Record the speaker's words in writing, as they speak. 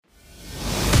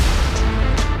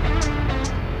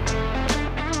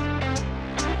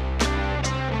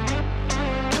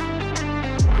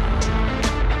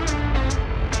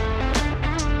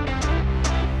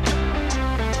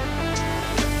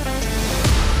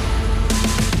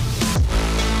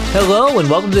Hello and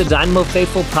welcome to the Dynamo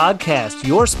Faithful Podcast,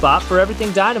 your spot for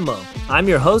everything Dynamo. I'm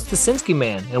your host, the Sinsky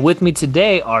Man, and with me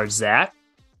today are Zach.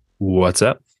 What's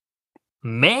up?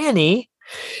 Manny.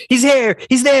 He's here.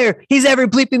 He's there. He's every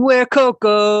bleeping where.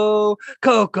 Coco.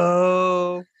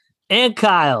 And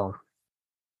Kyle.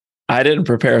 I didn't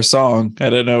prepare a song. I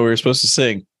didn't know we were supposed to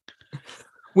sing.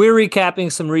 We're recapping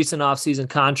some recent offseason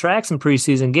contracts and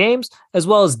preseason games, as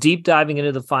well as deep diving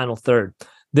into the final third.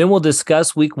 Then we'll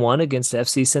discuss week 1 against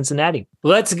FC Cincinnati.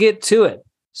 Let's get to it.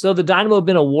 So the Dynamo have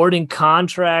been awarding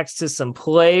contracts to some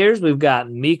players. We've got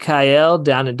Mikhail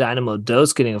down in Dynamo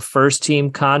Dos getting a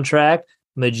first-team contract.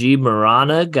 Majid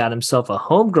Marana got himself a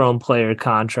homegrown player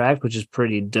contract, which is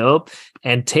pretty dope.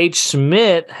 And Tate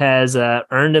Schmidt has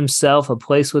earned himself a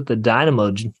place with the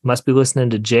Dynamo. Must be listening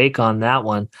to Jake on that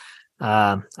one.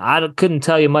 I couldn't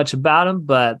tell you much about him,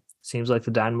 but seems like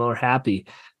the Dynamo are happy.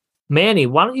 Manny,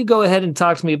 why don't you go ahead and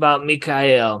talk to me about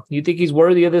Mikhail? You think he's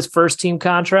worthy of this first-team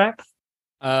contract?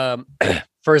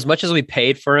 For as much as we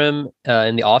paid for him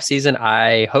in the offseason,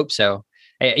 I hope so.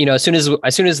 As soon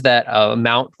as that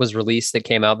amount was released that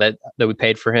came out that we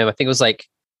paid for him, I think it was like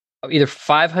either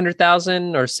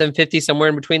 500,000 or 750, somewhere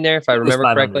in between there, if I remember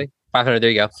correctly. 500. There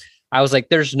you go. I was like,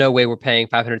 there's no way we're paying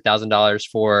 $500,000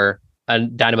 for a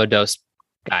Dynamo Dos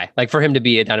guy, like for him to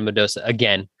be a Dynamo Dos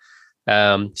again.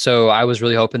 So I was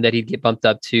really hoping that he'd get bumped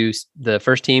up to the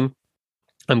first team.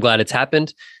 I'm glad it's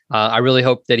happened. I really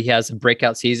hope that he has a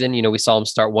breakout season. We saw him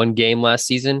start one game last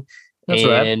season. That's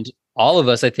and right. All of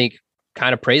us, I think,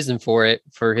 kind of praised him for it,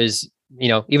 for his,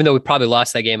 even though we probably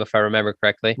lost that game, if I remember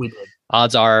correctly. We did.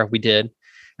 Odds are we did.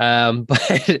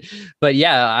 But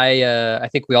yeah, I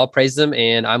think we all praised him,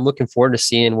 and I'm looking forward to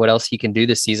seeing what else he can do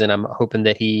this season. I'm hoping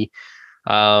that he,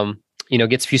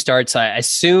 gets a few starts. I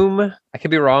assume, I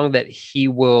could be wrong, that he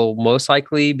will most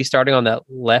likely be starting on that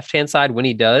left-hand side when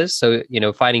he does. So,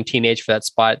 fighting Teenage for that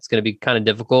spot, it's going to be kind of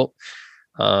difficult.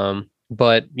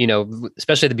 But,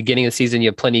 especially at the beginning of the season, you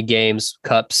have plenty of games,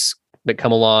 cups that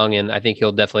come along, and I think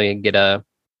he'll definitely get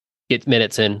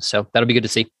minutes in. So that'll be good to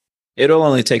see. It'll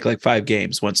only take like 5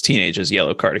 games once Teenage's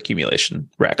yellow card accumulation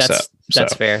racks up.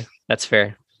 That's fair. That's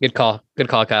fair. Good call,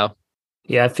 Kyle.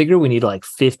 Yeah, I figure we need like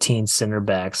 15 center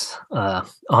backs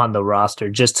on the roster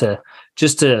just to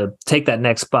take that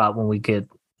next spot when we get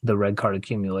the red card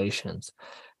accumulations.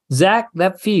 Zach,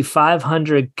 that fee,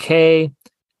 $500K.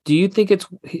 Do you think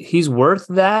he's worth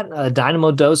that? A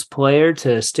Dynamo Dos player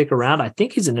to stick around? I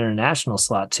think he's an international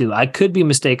slot too. I could be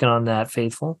mistaken on that,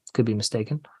 Faithful. Could be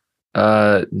mistaken.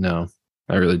 No,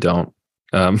 I really don't.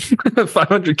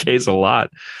 500K is a lot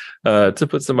to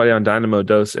put somebody on Dynamo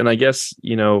Dos. And I guess,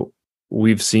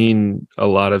 we've seen a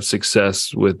lot of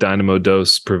success with Dynamo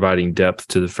Dos providing depth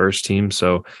to the first team.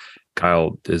 So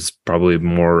Kyle is probably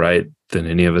more right than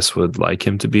any of us would like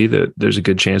him to be, that there's a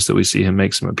good chance that we see him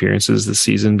make some appearances this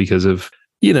season because of,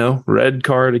 red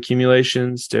card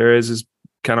accumulations. Steres is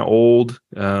kind of old.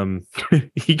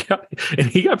 He got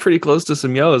pretty close to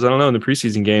some yellows. I don't know, in the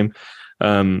preseason game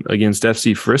against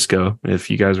FC Frisco. If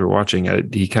you guys were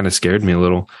watching, he kind of scared me a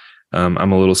little.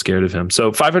 I'm a little scared of him.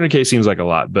 So 500K seems like a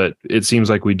lot, but it seems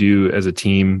like we do as a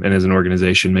team and as an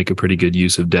organization make a pretty good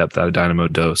use of depth out of Dynamo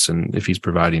Dos. And if he's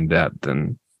providing that,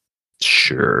 then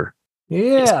sure.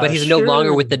 Yeah, but he's no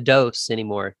longer with the Dos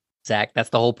anymore, Zach. That's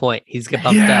the whole point. He's bumped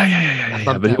up. Yeah.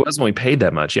 But he wasn't only paid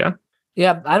that much, yeah?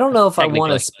 Yeah, I don't know if I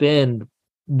want to spend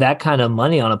that kind of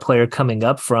money on a player coming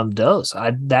up from Dos.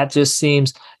 That just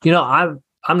seems,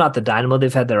 I'm not the Dynamo.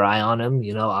 They've had their eye on him.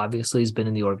 Obviously he's been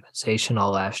in the organization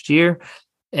all last year,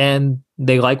 and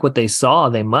they like what they saw.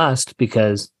 They must,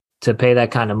 because to pay that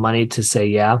kind of money to say,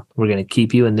 yeah, we're going to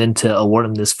keep you, and then to award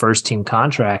him this first team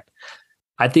contract,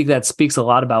 I think that speaks a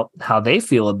lot about how they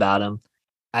feel about him.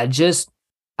 I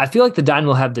feel like the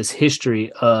Dynamo have this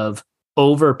history of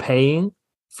overpaying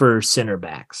for center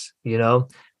backs.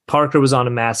 Parker was on a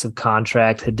massive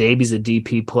contract. Hadebi's a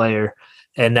DP player,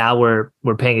 and now we're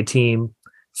paying a team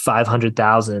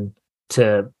 $500,000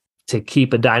 to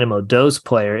keep a Dynamo Dos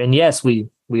player. And yes, we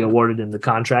awarded him the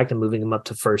contract and moving him up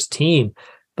to first team.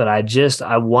 But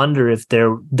I wonder if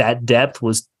that depth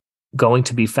was going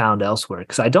to be found elsewhere,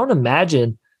 because I don't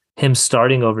imagine him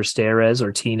starting over Steres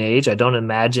or Teenage. I don't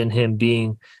imagine him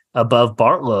being above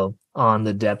Bartlow on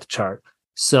the depth chart.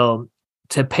 So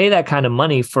to pay that kind of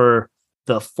money for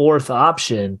the fourth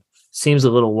option seems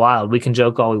a little wild. We can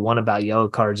joke all we want about yellow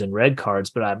cards and red cards,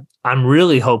 but I'm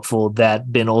really hopeful that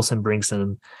Ben Olsen brings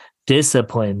some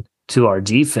discipline to our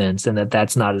defense and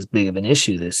that's not as big of an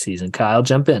issue this season. Kyle,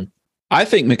 jump in. I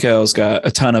think Mikhail's got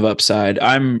a ton of upside.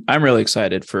 I'm really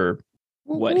excited for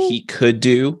what he could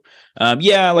do.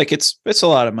 It's a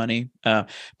lot of money,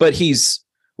 but he's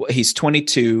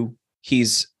 22.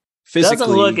 He's physically.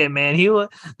 Doesn't look it, man.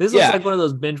 This looks like one of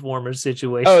those bench warmer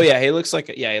situations. Oh yeah, he looks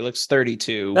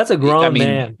 32. That's a grown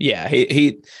man. Yeah,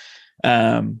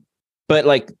 but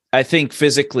like I think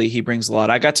physically he brings a lot.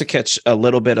 I got to catch a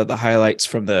little bit of the highlights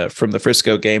from the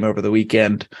Frisco game over the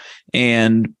weekend,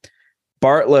 and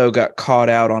Bartlow got caught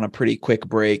out on a pretty quick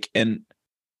break, and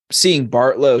seeing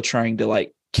Bartlow trying to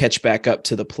like catch back up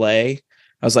to the play,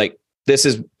 I was like, this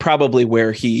is probably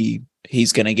where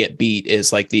he's going to get beat,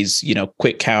 is like these,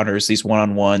 quick counters, these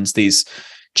one-on-ones, these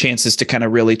chances to kind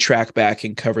of really track back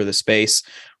and cover the space.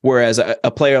 Whereas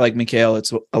a player like Mikhail,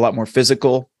 it's a lot more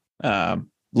physical, a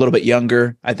little bit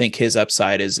younger. I think his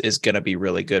upside is going to be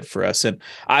really good for us. And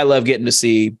I love getting to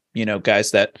see,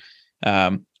 guys that,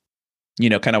 kind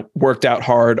of worked out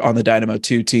hard on the Dynamo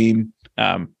 2 team,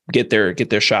 get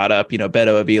their shot up.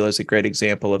 Beto Avila is a great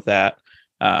example of that.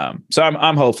 So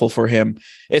I'm hopeful for him.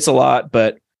 It's a lot,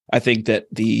 but I think that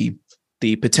the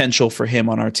potential for him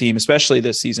on our team, especially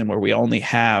this season where we only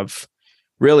have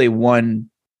really one,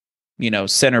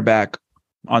 center back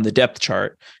on the depth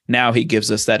chart. Now he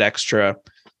gives us that extra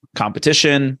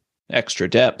competition, extra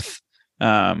depth.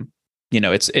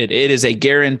 It is a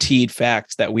guaranteed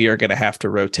fact that we are going to have to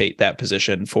rotate that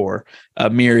position for a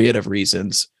myriad of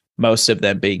reasons, most of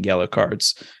them being yellow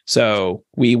cards. So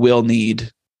we will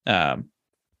need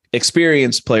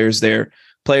experienced players there,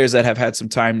 players that have had some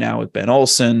time now with Ben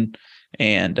Olsen.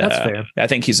 And that's fair. I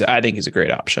think he's a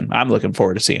great option. I'm looking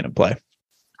forward to seeing him play.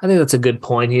 I think that's a good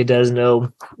point. He does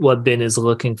know what Ben is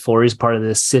looking for. He's part of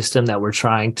this system that we're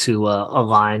trying to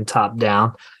align top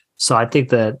down. So I think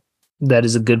that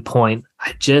is a good point.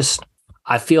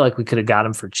 I feel like we could have got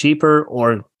him for cheaper,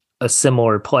 or a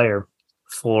similar player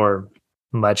for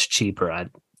much cheaper.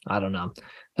 I don't know.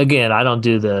 Again, I don't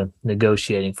do the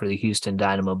negotiating for the Houston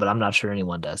Dynamo, but I'm not sure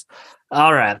anyone does.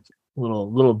 All right.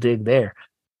 Little dig there.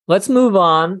 Let's move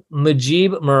on.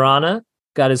 Majib Marana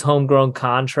got his homegrown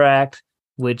contract,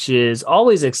 which is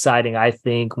always exciting, I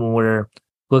think, when we're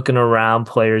looking around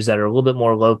players that are a little bit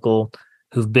more local,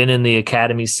 who've been in the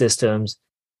academy systems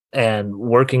and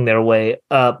working their way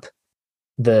up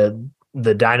the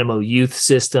Dynamo youth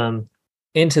system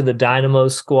into the Dynamo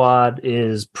squad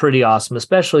is pretty awesome,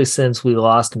 especially since we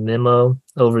lost Memo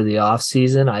over the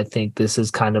offseason. I think this is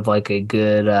kind of like a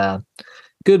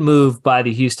good move by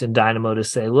the Houston Dynamo to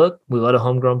say, look, we let a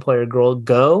homegrown player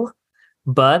go,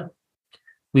 but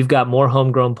we've got more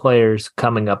homegrown players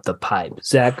coming up the pipe.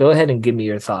 Zach, go ahead and give me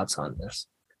your thoughts on this.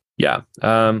 Yeah,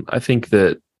 I think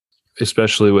that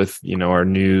especially with, our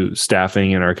new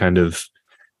staffing and our kind of,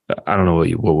 I don't know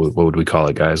what would we call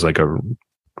it, guys, like a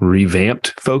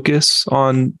revamped focus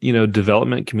on,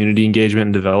 development, community engagement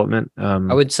and development.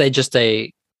 I would say just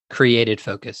a created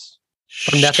focus.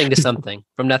 From nothing to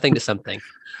something.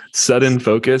 Sudden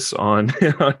focus on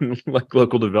like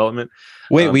local development.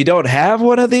 Wait, we don't have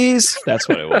one of these? That's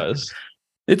what it was.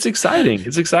 It's exciting.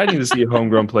 It's exciting to see a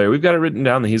homegrown player. We've got it written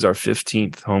down that he's our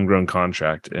 15th homegrown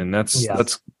contract. And that's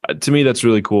to me, that's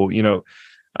really cool.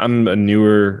 I'm a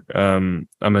newer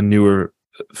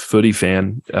footy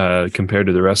fan compared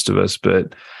to the rest of us,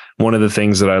 but one of the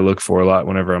things that I look for a lot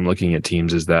whenever I'm looking at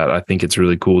teams is that I think it's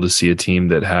really cool to see a team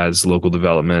that has local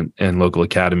development and local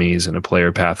academies and a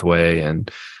player pathway. And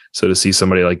so to see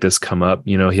somebody like this come up,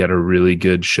 he had a really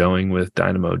good showing with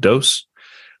Dynamo Dos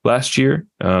last year.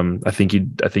 I think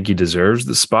he deserves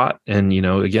the spot. And,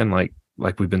 again,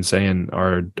 like we've been saying,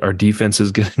 our defense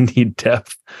is going to need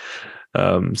depth.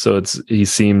 So he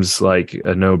seems like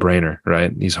a no-brainer,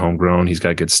 right? He's homegrown. He's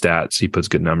got good stats. He puts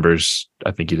good numbers.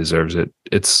 I think he deserves it.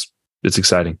 It's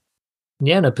exciting.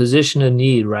 Yeah, and a position of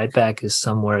need right back is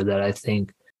somewhere that I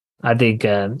think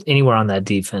anywhere on that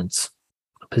defense,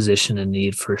 a position of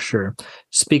need for sure.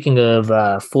 Speaking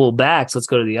of full backs, let's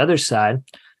go to the other side.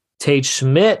 Tate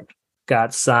Schmidt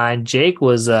got signed. Jake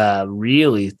was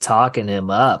really talking him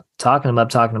up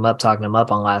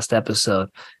on last episode.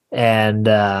 And,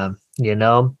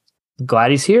 glad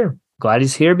he's here. Glad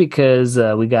he's here because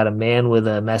we got a man with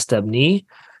a messed up knee,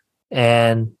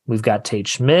 and we've got Tate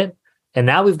Schmidt, and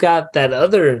now we've got that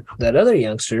other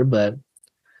youngster, but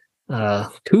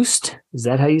Kust, is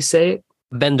that how you say it?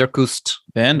 Vanderkust,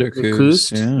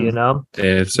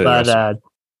 yeah.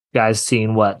 Guys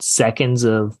seeing seconds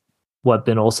of what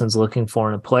Ben Olsen's looking for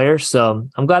in a player. So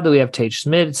I'm glad that we have Tate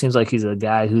Schmidt. It seems like he's a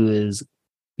guy who is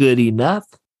good enough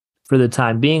for the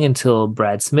time being until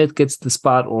Brad Smith gets the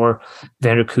spot or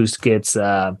Vanderkust gets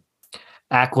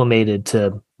acclimated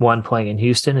to one, playing in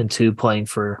Houston, and two, playing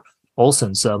for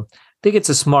Olsen. So I think it's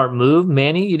a smart move.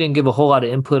 Manny, you didn't give a whole lot of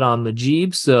input on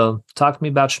Majib, so talk to me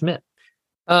about Schmidt.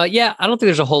 Yeah, I don't think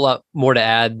there's a whole lot more to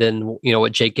add than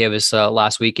what Jake gave us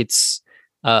last week. It's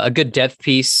a good depth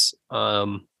piece.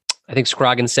 I think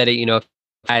Scroggin said it, if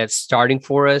it's starting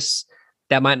for us,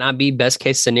 that might not be best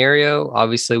case scenario.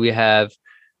 Obviously, we have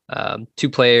two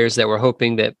players that we're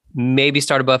hoping that maybe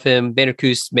start above him.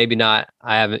 Vanderkoost, maybe not.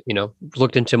 I haven't,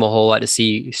 looked into him a whole lot to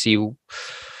see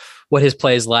what his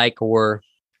play is like, or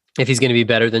if he's going to be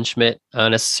better than Schmidt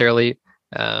necessarily.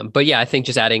 But yeah, I think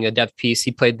just adding a depth piece.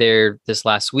 He played there this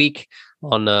last week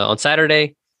on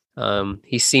Saturday.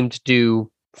 He seemed to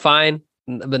do fine,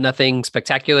 but nothing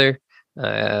spectacular.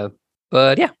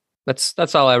 But yeah,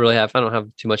 that's all I really have. I don't have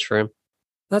too much for him.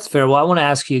 That's fair. Well, I want to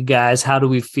ask you guys, how do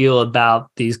we feel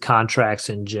about these contracts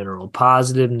in general?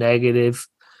 Positive, negative,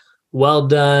 well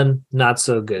done, not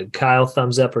so good? Kyle,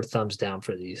 thumbs up or thumbs down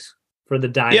for these? For the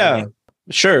Dynamo? Yeah,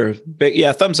 sure. But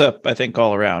yeah, thumbs up, I think,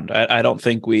 all around. I don't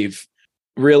think we've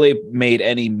really made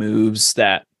any moves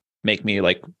that make me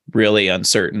like really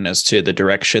uncertain as to the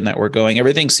direction that we're going.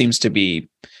 Everything seems to be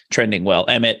trending well.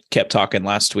 Emmett kept talking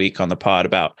last week on the pod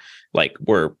about like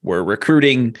we're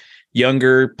recruiting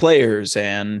younger players,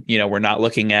 and we're not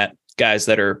looking at guys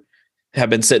that have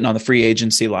been sitting on the free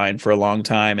agency line for a long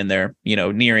time, and they're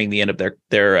nearing the end of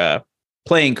their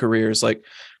playing careers. Like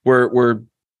we're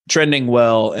trending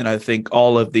well, and I think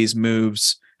all of these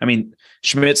moves. I mean,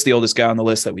 Schmidt's the oldest guy on the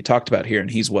list that we talked about here, and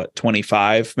he's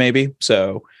 25 maybe.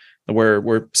 So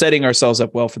we're setting ourselves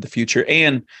up well for the future,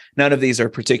 and none of these are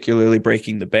particularly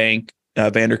breaking the bank.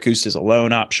 Vanderkoost is a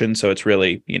loan option, so it's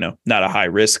really not a high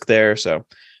risk there. So.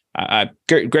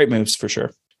 Great moves for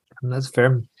sure. That's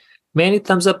fair. Manny,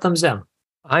 thumbs up, thumbs down?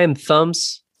 I am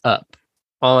thumbs up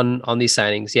on these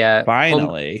signings. Yeah.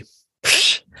 Finally.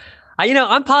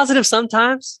 I'm positive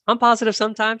sometimes.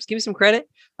 Give me some credit.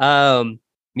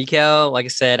 Mikel, like I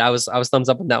said, I was thumbs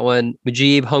up on that one.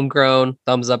 Mujib, homegrown,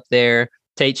 thumbs up there.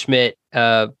 Tate Schmidt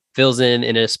fills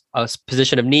in a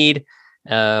position of need,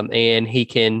 and he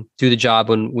can do the job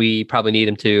when we probably need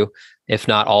him to, if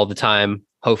not all the time.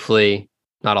 Hopefully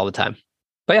not all the time.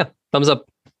 But yeah, thumbs up.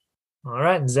 All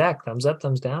right. And Zach, thumbs up,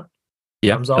 thumbs down?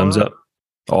 Yeah, thumbs up.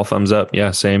 All thumbs up. Yeah,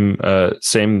 same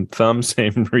thumb,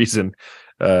 same reason.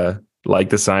 Like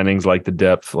the signings, like the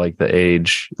depth, like the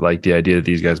age, like the idea that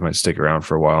these guys might stick around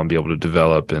for a while and be able to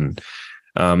develop. And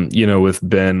with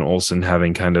Ben Olsen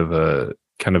having kind of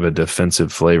a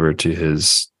defensive flavor to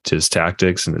his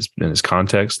tactics and his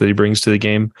context that he brings to the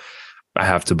game, I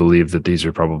have to believe that these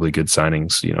are probably good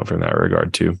signings, from that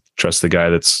regard too. Trust the guy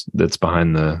that's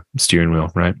behind the steering wheel,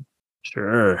 right?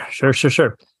 Sure.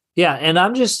 Yeah, and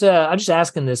I'm just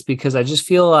asking this because I just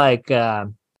feel like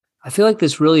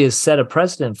this really has set a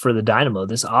precedent for the Dynamo.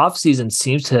 This offseason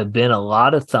seems to have been a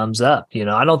lot of thumbs up.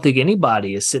 I don't think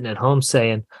anybody is sitting at home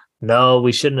saying, no,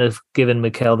 we shouldn't have given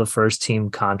Mikel the first team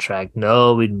contract.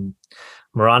 No,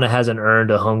 Marana hasn't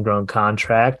earned a homegrown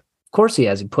contract. Of course he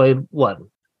has. He played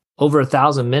over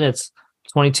 1,000 minutes,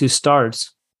 22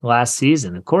 starts last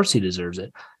season. Of course he deserves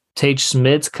it. Tate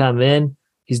Schmidt's come in.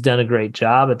 He's done a great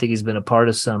job. I think he's been a part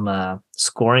of some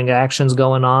scoring actions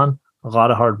going on, a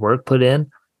lot of hard work put in.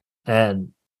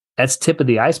 And that's tip of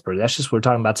the iceberg. That's just what we're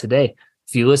talking about today.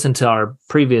 If you listen to our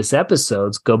previous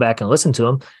episodes, go back and listen to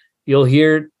them, you'll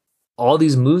hear all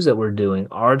these moves that we're doing.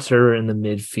 Arthur in the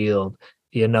midfield.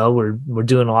 We're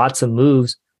doing lots of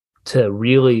moves to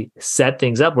really set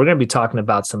things up. We're going to be talking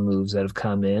about some moves that have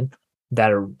come in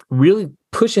that are really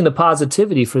pushing the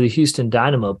positivity for the Houston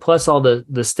Dynamo, plus all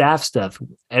the staff stuff.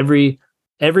 Every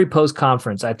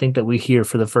post-conference, I think that we hear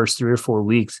for the first 3 or 4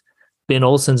 weeks, Ben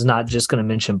Olsen's not just going to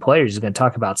mention players. He's going to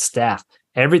talk about staff.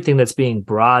 Everything that's being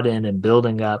brought in and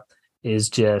building up is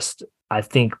just, I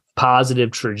think,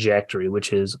 positive trajectory,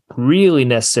 which is really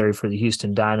necessary for the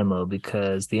Houston Dynamo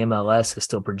because the MLS is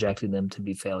still projecting them to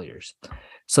be failures.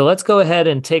 So let's go ahead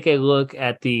and take a look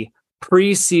at the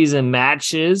preseason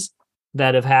matches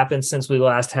that have happened since we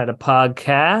last had a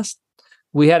podcast.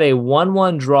 We had a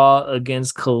 1-1 draw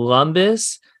against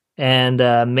Columbus. And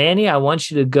Manny, I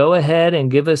want you to go ahead and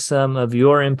give us some of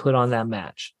your input on that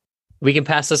match. We can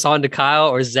pass this on to Kyle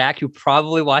or Zach, who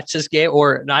probably watched this game.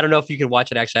 Or I don't know if you can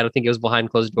watch it, actually. I don't think it was behind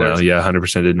closed doors. No, yeah,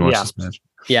 100% didn't watch this match.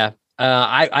 Yeah.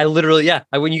 I literally,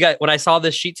 when I saw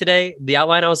this sheet today, the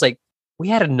outline, I was like, we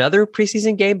had another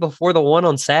preseason game before the one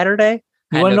on Saturday.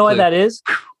 You want to know why that is?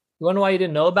 You want to know why you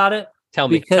didn't know about it? Tell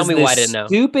me why I didn't know.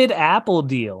 Stupid Apple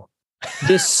deal.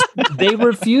 They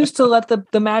refuse to let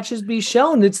the matches be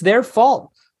shown. It's their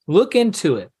fault. Look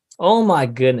into it. Oh my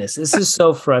goodness. This is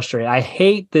so frustrating. I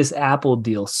hate this Apple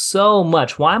deal so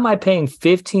much. Why am I paying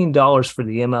 $15 for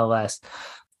the MLS?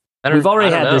 We've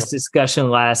already had this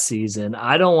discussion last season.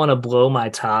 I don't want to blow my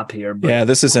top here. But yeah,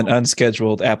 this is an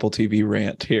unscheduled Apple TV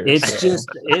rant here. It's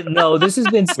this has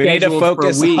been scheduled we need to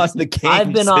focus for weeks. on the game.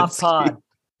 I've been off pod.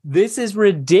 This is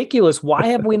ridiculous. Why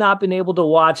have we not been able to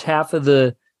watch half of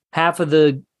the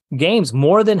games?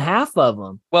 More than half of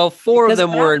them. Well, four of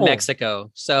them were in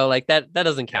Mexico, so like that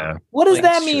doesn't count. Yeah. What does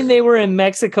that mean? True. They were in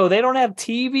Mexico. They don't have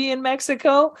TV in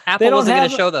Mexico. Apple wasn't going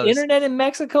to show those. Internet in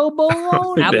Mexico,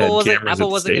 Balone. Apple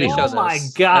wasn't going to show those. Oh my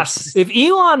gosh! If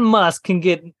Elon Musk can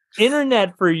get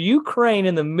internet for Ukraine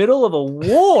in the middle of a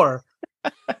war,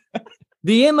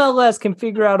 the MLS can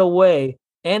figure out a way,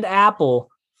 and Apple,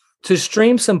 to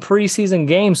stream some preseason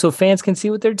games so fans can see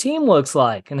what their team looks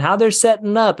like and how they're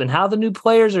setting up and how the new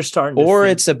players are starting to Or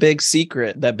it's a big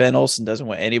secret that Ben Olsen doesn't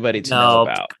want anybody to know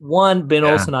about. Ben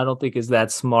Olsen, I don't think is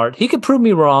that smart. He could prove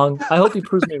me wrong. I hope he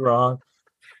proves me wrong.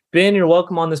 Ben, you're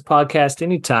welcome on this podcast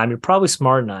anytime. You're probably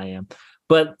smarter than I am.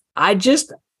 But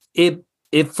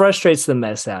it frustrates the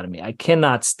mess out of me. I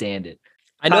cannot stand it.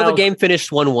 I know the game finished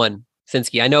 1-1,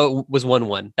 Sinski. I know it was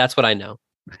 1-1. That's what I know.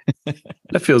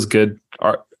 That feels good.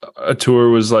 A tour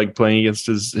was like playing against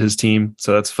his team,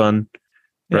 so that's fun,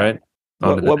 right?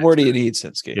 What more do you need,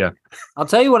 Sinski? Yeah, I'll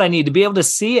tell you what I need to be able to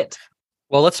see it.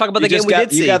 Well, let's talk about the game we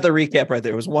did see. You got the recap right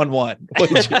there. It was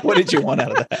 1-1. What did you want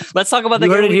out of that? Let's talk about the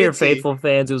game. You heard it here, faithful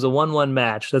fans. It was a 1-1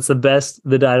 match. That's the best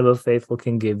the Dynamo faithful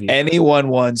can give you. Any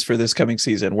 1-1s for this coming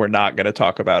season, we're not going to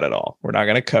talk about at all. We're not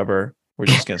going to cover. We're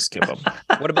just going to skip them.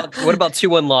 What about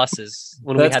 2-1 losses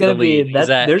when we had the lead?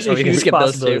 There's a huge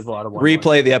possibility of a lot of 1-1.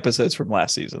 Replay the episodes from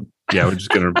last season. Yeah, we're just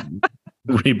going to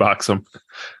rebox them.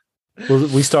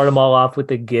 We start them all off with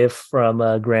the GIF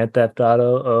from Grand Theft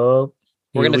Auto. Oh,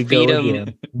 we're going to feed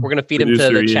them. We're going to feed them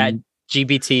to the chat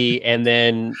GBT and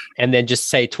then just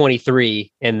say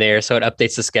 23 in there so it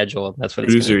updates the schedule. That's what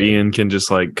producer Ian can just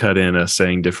like cut in us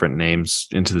saying different names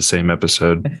into the same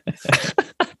episode.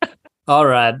 All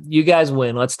right, you guys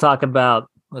win. Let's talk about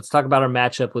our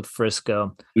matchup with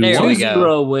Frisco. There we go.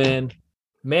 2-0 win.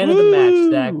 Man of the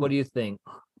match, Zach. What do you think?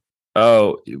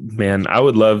 Oh man, I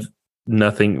would love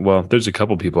nothing. Well, there's a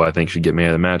couple people I think should get man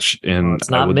of the match, and it's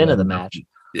not men of the match.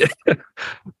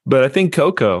 But I think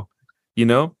Coco. You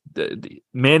know,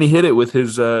 Manny hit it with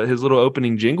his little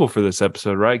opening jingle for this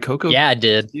episode, right? Coco, yeah, it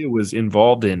did. He was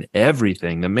involved in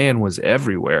everything. The man was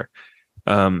everywhere.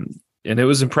 And it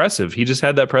was impressive. He just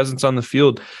had that presence on the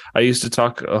field. I used to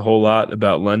talk a whole lot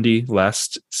about Lundy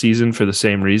last season for the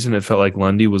same reason. It felt like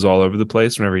Lundy was all over the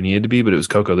place whenever he needed to be, but it was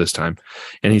Coco this time.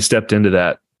 And he stepped into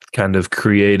that kind of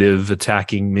creative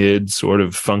attacking mid sort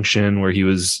of function where he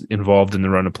was involved in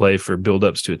the run of play for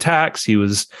buildups to attacks. He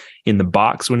was in the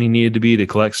box when he needed to be to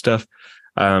collect stuff.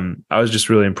 I was just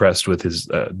really impressed with his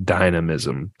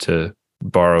dynamism, to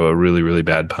borrow a really, really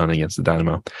bad pun against the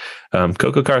Dynamo.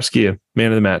 Coco Karskia,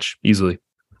 man of the match, easily.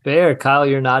 Fair. Kyle,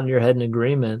 you're nodding your head in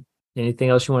agreement. Anything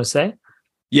else you want to say?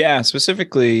 Yeah,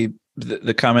 specifically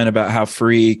the comment about how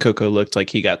free Coco looked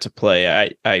like he got to play.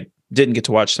 I didn't get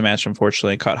to watch the match,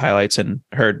 unfortunately. Caught highlights and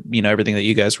heard everything that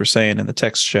you guys were saying in the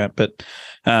text chat. But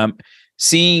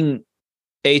seeing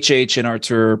HH and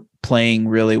Artur playing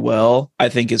really well, I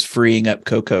think is freeing up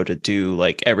Coco to do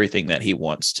like everything that he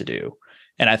wants to do.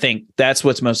 And I think that's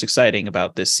what's most exciting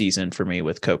about this season for me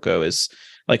with Coco is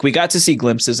like we got to see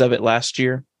glimpses of it last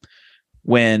year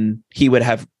when he'd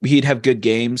have good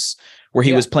games where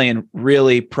he was playing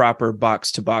really proper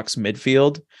box to box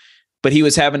midfield, but he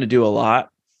was having to do a lot.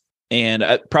 And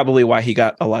probably why he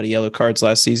got a lot of yellow cards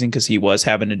last season, because he was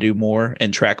having to do more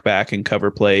and track back and cover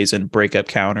plays and break up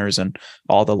counters and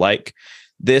all the like.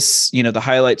 This, the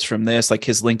highlights from this, like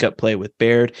his link up play with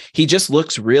Baird, he just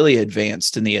looks really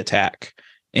advanced in the attack.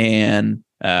 And,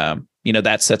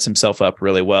 that sets himself up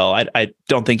really well. I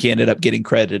don't think he ended up getting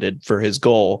credited for his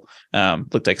goal.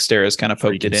 Looked like Steres kind of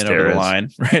poked it in over the line.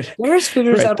 Right. Steres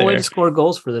figures out a way to score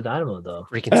goals for the Dynamo, though.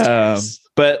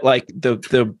 But like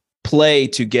the play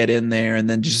to get in there, and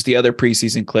then just the other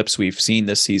preseason clips we've seen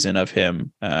this season of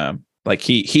him, like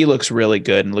he looks really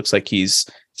good and looks like he's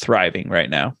thriving right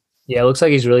now. Yeah, it looks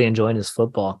like he's really enjoying his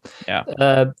football.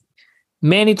 Yeah.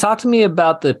 Manny, talk to me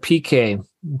about the PK,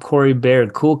 Corey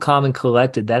Baird. Cool, calm, and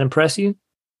collected. That impress you?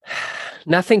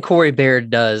 Nothing Corey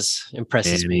Baird does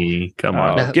impresses me. Come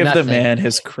on, give the man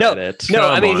his credit. No,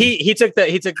 I mean he took the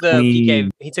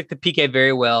PK. He took the PK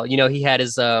very well. He had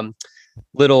his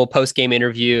little post game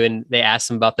interview, and they asked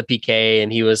him about the PK,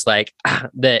 and he was like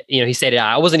that. He said,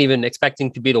 I wasn't even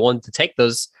expecting to be the one to take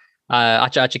those.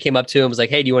 Acha came up to him and was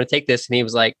like, hey, do you want to take this? And he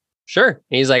was like, sure.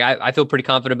 And he's like, I feel pretty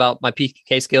confident about my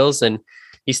PK skills. And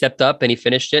he stepped up and he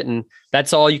finished it. And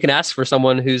that's all you can ask for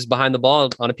someone who's behind the ball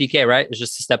on a PK, right? Is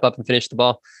just to step up and finish the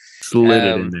ball. Slid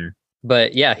it in there.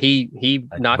 But yeah, he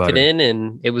like knocked butter. It in,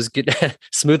 and it was good.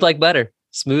 Smooth like butter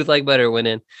went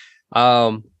in.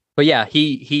 But yeah,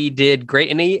 he did great.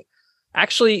 And he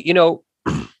actually,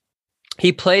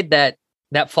 he played that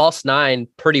that false nine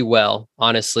pretty well,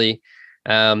 honestly.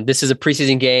 This is a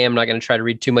preseason game. I'm not going to try to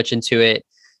read too much into it.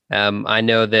 I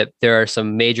know that there are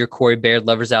some major Corey Baird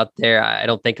lovers out there. I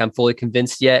don't think I'm fully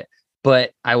convinced yet,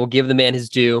 but I will give the man his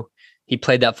due. He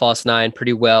played that false nine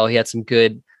pretty well. He had some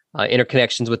good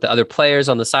interconnections with the other players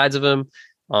on the sides of him.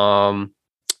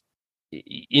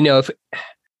 If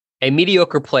a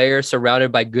mediocre player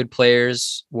surrounded by good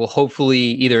players will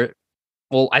hopefully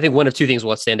I think one of two things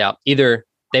will stand out. Either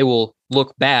they will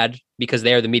look bad because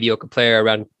they are the mediocre player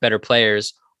around better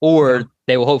players, or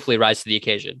they will hopefully rise to the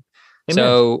occasion. Amen.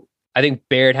 So I think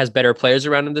Baird has better players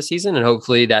around him this season, and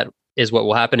hopefully that is what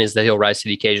will happen, is that he'll rise to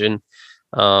the occasion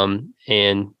and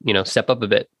step up a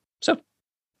bit. So,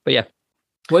 but yeah.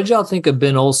 What did y'all think of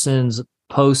Ben Olsen's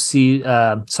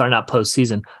post-match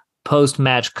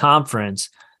conference?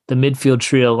 The midfield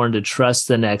trio learned to trust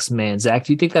the next man. Zach,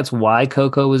 do you think that's why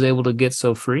Coco was able to get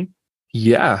so free?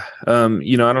 Yeah.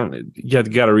 You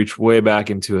got to reach way back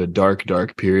into a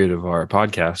dark period of our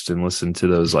podcast and listen to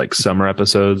those like summer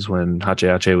episodes when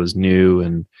Hache was new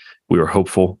and we were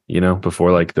hopeful,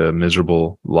 before like the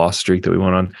miserable loss streak that we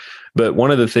went on. But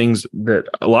one of the things that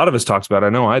a lot of us talked about, I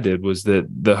know I did, was that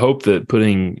the hope that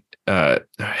putting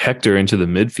Hector into the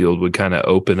midfield would kind of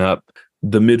open up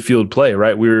the midfield play,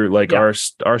 right? We were like, our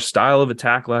style of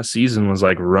attack last season was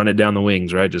like run it down the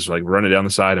wings, right? Just like run it down the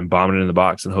side and bomb it in the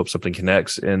box and hope something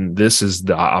connects. And this is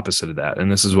the opposite of that.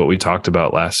 And this is what we talked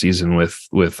about last season with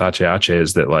Hache,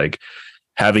 is that like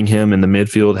having him in the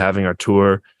midfield, having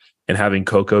Artur and having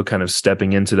Coco kind of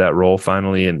stepping into that role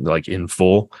finally and like in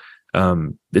full,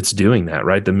 it's doing that,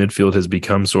 right? The midfield has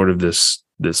become sort of this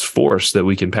force that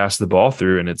we can pass the ball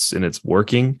through, and it's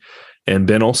working. And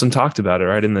Ben Olsen talked about it,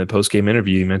 right? In the post-game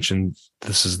interview, he mentioned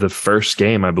this is the first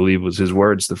game, I believe was his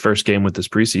words, the first game with this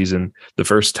preseason, the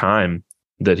first time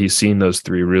that he's seen those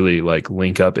three really like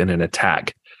link up in an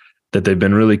attack, that they've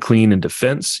been really clean in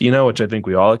defense, which I think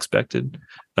we all expected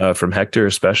from Hector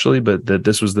especially, but that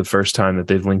this was the first time that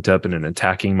they've linked up in an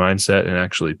attacking mindset and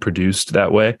actually produced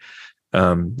that way.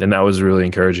 And that was really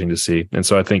encouraging to see. And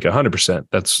so I think 100%,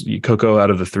 that's Coco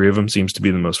out of the three of them seems to be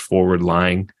the most forward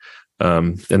lying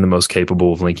and the most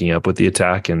capable of linking up with the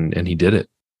attack. And he did it.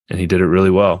 And he did it really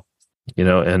well,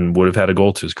 and would have had a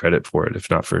goal to his credit for it, if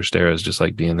not for Steres just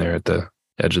like being there at the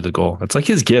edge of the goal. It's like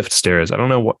his gift, Steres. I don't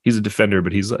know what he's a defender,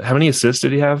 but how many assists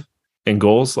did he have in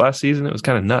goals last season? It was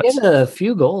kind of nuts. He had a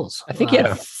few goals. I think he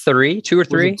had two or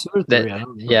three.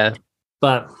 Yeah.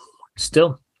 But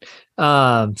still,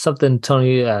 something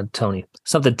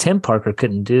something Tim Parker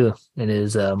couldn't do in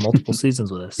his multiple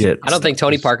seasons with us. Yeah, I don't think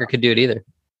Tony Parker could do it either.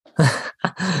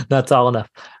 Not tall enough,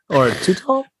 or too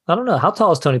tall. I don't know. How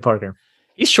tall is Tony Parker?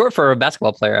 He's short for a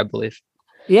basketball player, I believe.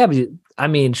 Yeah, but I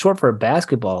mean, short for a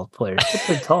basketball player. He's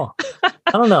pretty tall.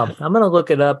 I don't know. I'm gonna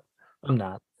look it up. I'm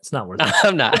not. It's not worth it.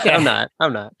 I'm not. Okay. I'm not.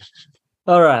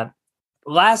 All right.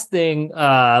 Last thing,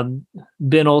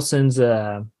 Ben Olsen's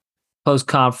post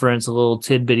conference, a little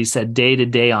tidbit. He said day to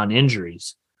day on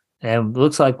injuries, and it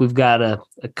looks like we've got a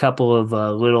couple of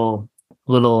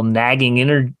little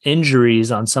nagging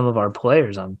injuries on some of our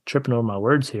players. I'm tripping over my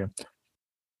words here.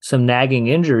 Some nagging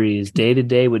injuries day to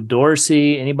day with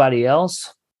Dorsey. Anybody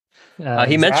else?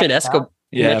 He mentioned Escobar.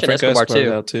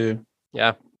 Escobar too.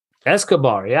 Yeah.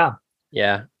 Escobar. Yeah.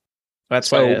 Yeah.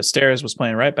 That's why Steres was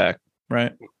playing right back.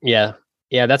 Right. Yeah.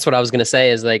 Yeah. That's what I was going to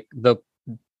say is like the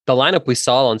lineup we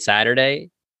saw on Saturday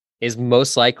is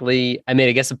most likely, I mean,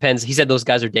 I guess it depends. He said those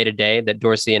guys are day to day, that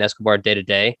Dorsey and Escobar are day to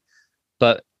day,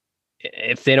 but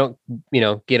if they don't,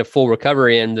 get a full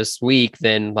recovery in this week,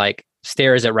 then like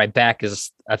Steres at right back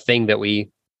is a thing that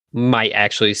we might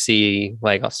actually see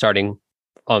like starting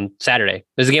on Saturday.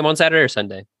 Is the game on Saturday or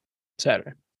Sunday?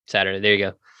 Saturday. There you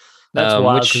go. That's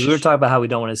wild, because we were talking about how we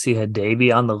don't want to see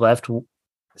Hadabi on the left,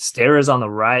 Steres on the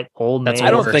right. I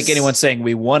don't think anyone's saying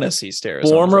we want to see Steres.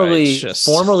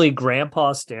 Formerly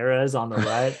Grandpa Steres on the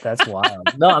right. That's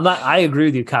wild. No, I'm not. I agree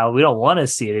with you, Kyle. We don't want to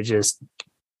see it. It just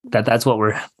that's what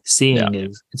we're seeing. Yeah.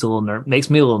 It's a little makes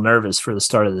me a little nervous for the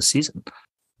start of the season.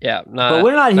 Yeah, but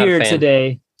we're not here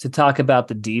today to talk about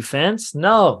the defense.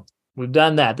 No, we've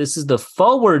done that. This is the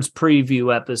forwards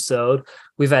preview episode.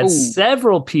 We've had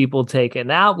several people taken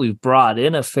out. We've brought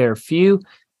in a fair few,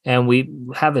 and we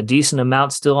have a decent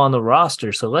amount still on the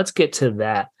roster. So let's get to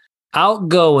that.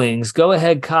 Outgoings. Go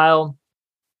ahead, Kyle.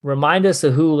 Remind us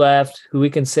of who left, who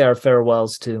we can say our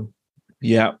farewells to.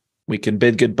 Yeah, we can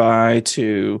bid goodbye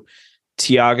to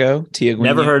Tiago.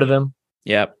 Never heard of him.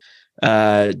 Yep.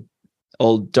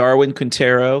 Old Darwin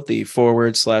Quintero, the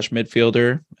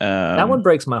forward/midfielder. That one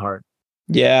breaks my heart.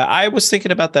 Yeah, I was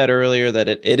thinking about that earlier, that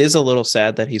it is a little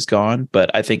sad that he's gone,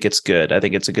 but I think it's good. I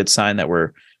think it's a good sign that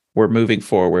we're we're moving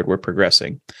forward. We're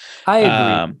progressing.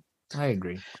 I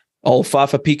agree. Old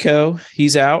Fafa Pico,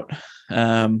 he's out.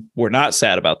 We're not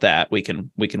sad about that. We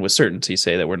can with certainty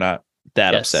say that we're not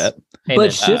that upset.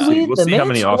 But should we? We'll the see man how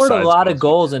many scored a lot offsides of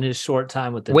goals in his short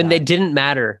time with the when they Dynamo. didn't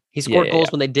matter. He scored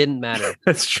goals when they didn't matter.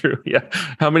 That's true. Yeah.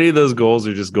 How many of those goals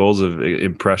are just goals of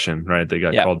impression, right? They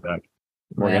got called back.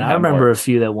 Man, I remember a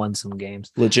few that won some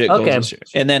games. Legit goals this year.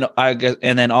 And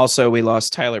then also we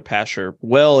lost Tyler Pasher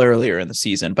well earlier in the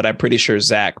season, but I'm pretty sure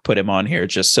Zach put him on here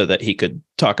just so that he could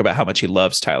talk about how much he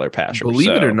loves Tyler Pasher. Believe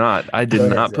it or not, I did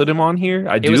not put him on here.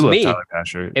 I do love Tyler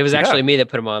Pasher. It was actually me that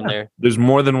put him on there. There's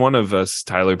more than one of us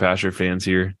Tyler Pasher fans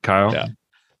here, Kyle. Yeah.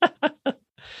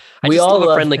 We all love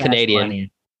a friendly Pat's Canadian.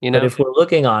 money. You know, but if we're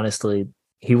looking honestly,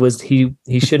 he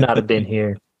should not have been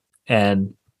here,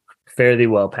 and fare thee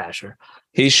well, Pasher.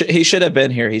 He should have been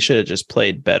here. He should have just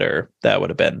played better. That would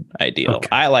have been ideal. Okay.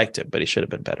 I liked him, but he should have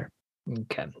been better.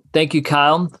 Okay. Thank you,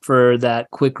 Kyle, for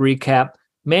that quick recap.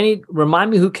 Manny,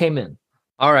 remind me who came in.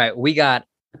 all right, we got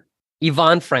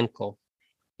Ivan Frankel,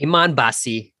 Iman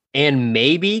Bassi, and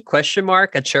maybe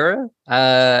Achura.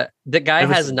 The guy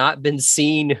has not been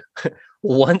seen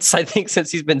once, I think,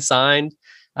 since he's been signed.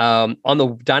 On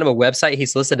the Dynamo website,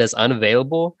 he's listed as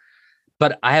unavailable,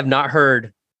 but I have not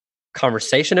heard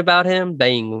conversation about him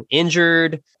being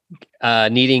injured,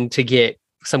 needing to get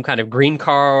some kind of green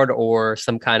card or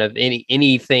some kind of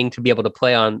anything to be able to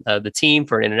play on the team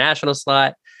for an international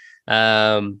slot.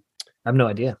 I have no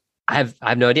idea. I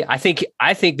have no idea. I think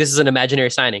this is an imaginary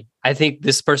signing. I think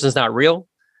this person's not real.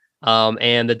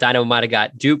 And the Dynamo might have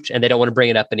got duped and they don't want to bring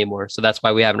it up anymore. So that's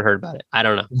why we haven't heard about it. I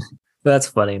don't know. That's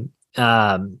funny.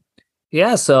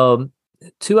 Yeah. So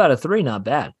 2 out of 3, not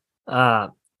bad.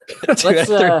 Not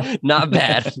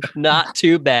bad. Not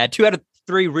too bad. 2 out of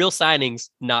 3 real signings.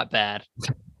 Not bad.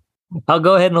 I'll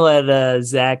go ahead and let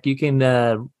Zach, you can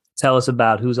tell us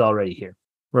about who's already here.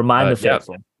 Remind the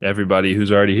faithful. Everybody who's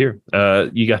already here.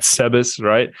 You got Sebas,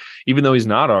 right? Even though he's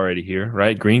not already here,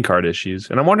 right? Green card issues.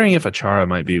 And I'm wondering if Achara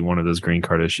might be one of those green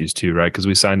card issues too, right? Because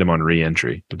we signed him on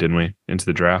re-entry, didn't we, into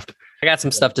the draft? I got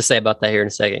some stuff to say about that here in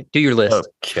a second. Do your list.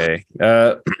 Okay.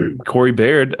 Corey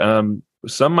Baird,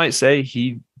 some might say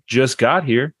he just got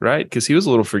here, right? Because he was a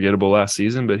little forgettable last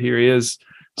season, but here he is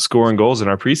scoring goals in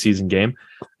our preseason game.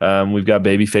 We've got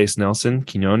Babyface Nelson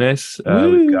Quinones.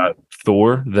 We've got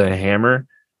Thor the Hammer.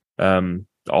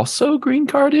 Also green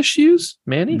card issues,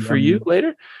 Manny, for you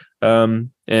later.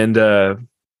 And Beto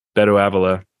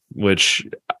Avila, which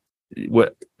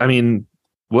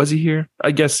was he here?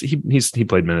 I guess he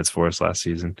played minutes for us last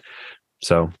season.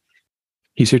 So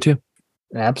he's here too.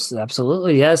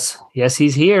 Absolutely. Yes,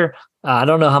 he's here. I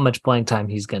don't know how much playing time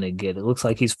he's going to get. It looks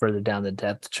like he's further down the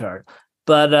depth chart.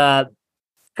 But a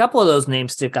couple of those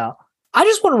names stick out. I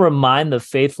just want to remind the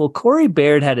faithful, Corey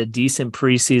Baird had a decent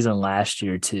preseason last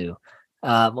year too.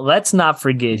 Let's not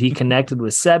forget he connected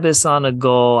with Sebas on a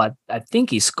goal. I think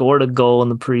he scored a goal in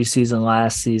the preseason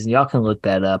last season. Y'all can look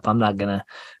that up. I'm not going to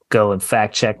go and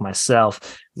fact check myself.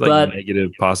 It's like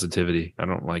negative positivity. I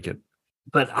don't like it.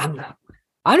 But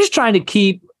I'm just trying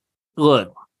to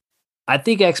look, I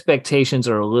think expectations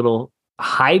are a little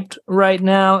hyped right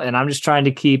now, and I'm just trying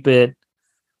to keep it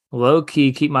low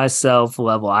key, keep myself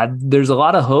level. There's a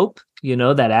lot of hope,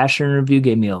 that Asher interview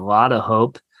gave me a lot of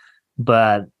hope,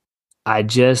 but I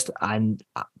know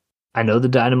the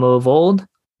Dynamo of old,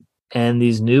 and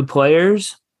these new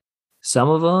players, some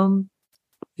of them,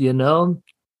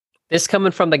 This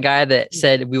coming from the guy that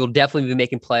said we will definitely be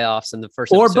making playoffs in the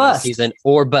first episode of the season,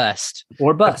 or bust.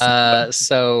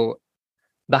 So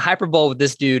the hyperbole with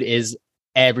this dude is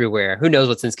everywhere. Who knows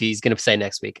what Sinski's going to say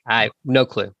next week? No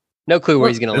clue. No clue where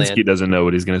he's going to land. Sinski doesn't know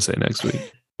what he's going to say next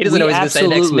week. He doesn't know what he's going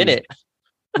to say next minute.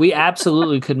 We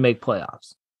absolutely could make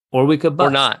playoffs, or we could bust.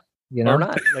 Or not. Or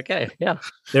not. Okay. Yeah.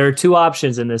 There are 2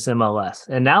 options in this MLS,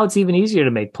 and now it's even easier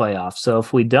to make playoffs. So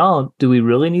if we don't, do we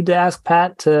really need to ask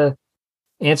Pat to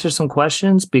answer some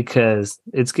questions? Because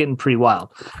it's getting pretty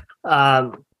wild.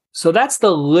 So that's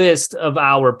the list of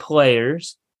our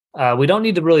players. We don't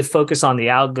need to really focus on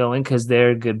the outgoing because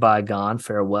they're goodbye, gone,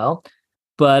 farewell.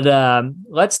 But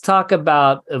let's talk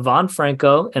about Ivan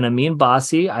Franco and Amin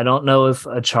Bassi. I don't know if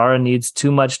Achara needs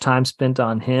too much time spent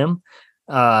on him.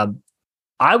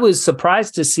 I was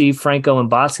surprised to see Franco and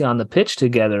Bassi on the pitch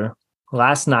together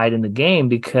last night in the game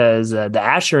because the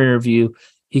Asher interview,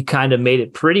 he kind of made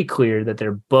it pretty clear that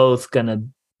they're both going to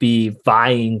be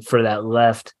vying for that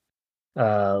left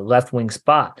wing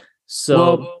spot.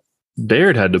 So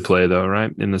Baird had to play though,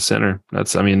 right? In the center.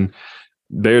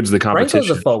 Baird's the competition.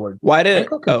 Franco's a forward. Why did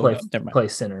Franco can play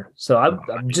center? So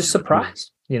I'm just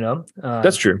surprised.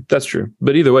 That's true.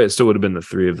 But either way, it still would have been the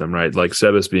three of them, right? Like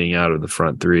Sebas being out of the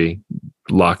front three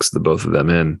locks the both of them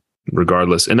in,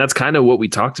 regardless. And that's kind of what we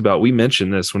talked about. We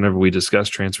mentioned this whenever we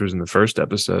discussed transfers in the first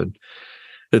episode,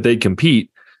 that they'd compete.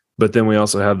 But then we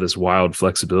also have this wild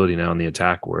flexibility now in the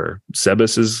attack where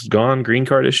Sebas is gone, green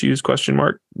card issues, ?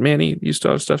 Manny, you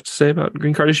still have stuff to say about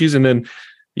green card issues? And then,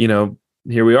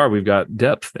 here we are. We've got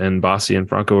depth, and Bossi and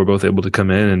Franco were both able to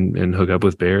come in and hook up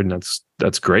with Baird, and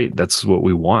that's great. That's what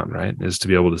we want, right? Is to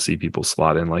be able to see people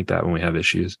slot in like that when we have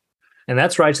issues. And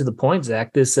that's right to the point,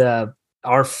 Zach. This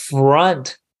our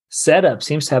front setup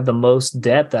seems to have the most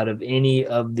depth out of any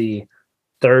of the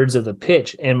thirds of the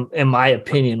pitch, in my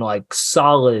opinion, like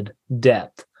solid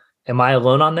depth. Am I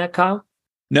alone on that, Kyle?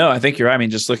 No, I think you're right. I mean,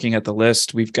 just looking at the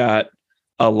list, we've got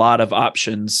a lot of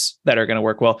options that are going to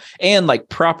work well, and like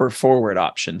proper forward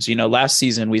options. Last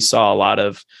season we saw a lot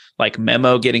of like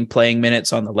Memo getting playing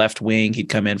minutes on the left wing. He'd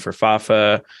come in for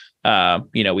Fafa.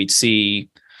 We'd see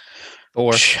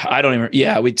Thor.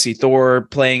 We'd see Thor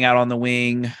playing out on the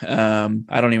wing.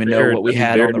 I don't even know what we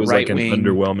had on the right wing. An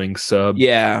underwhelming sub.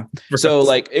 Yeah. So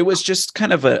like it was just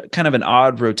kind of an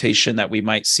odd rotation that we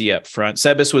might see up front.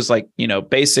 Sebas was like,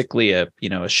 basically a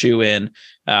shoe in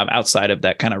outside of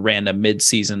that kind of random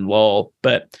mid-season lull.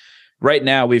 But right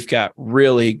now we've got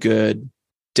really good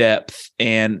depth,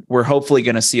 and we're hopefully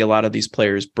going to see a lot of these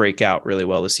players break out really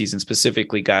well this season,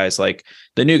 specifically guys like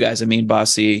the new guys. I mean,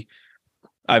 Bossi,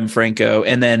 I'm Franco,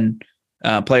 and then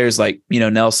players like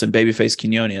Nelson, Babyface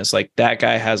Quinones. Like that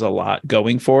guy has a lot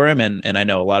going for him, and I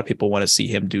know a lot of people want to see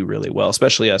him do really well,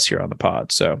 especially us here on the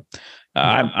pod. So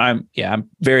I'm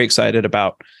very excited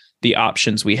about the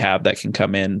options we have that can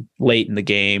come in late in the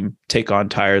game, take on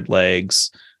tired legs,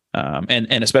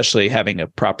 and especially having a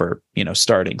proper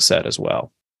starting set as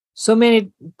well. So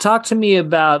Manny, talk to me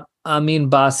about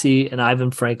Bossi and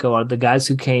Ivan Franco are the guys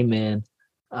who came in.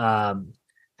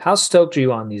 How stoked are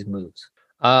you on these moves?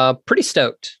 Pretty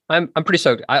stoked. I'm pretty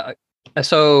stoked.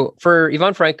 So for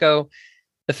Ivan Franco,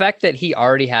 the fact that he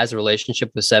already has a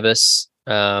relationship with Sebas,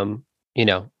 on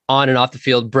and off the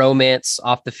field, bromance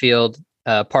off the field,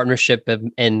 partnership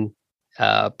and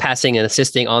passing and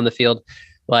assisting on the field,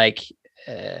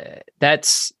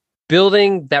 that's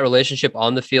building that relationship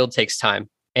on the field takes time.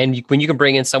 And when you can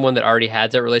bring in someone that already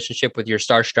has that relationship with your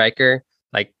star striker,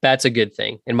 that's a good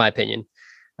thing, in my opinion.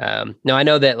 Now I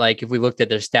know that if we looked at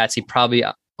their stats, he probably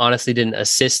honestly didn't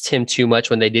assist him too much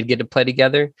when they did get to play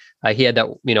together. He had that,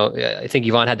 I think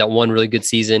Ivan had that one really good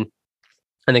season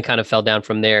and then kind of fell down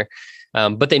from there.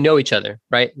 But they know each other,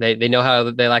 right? They know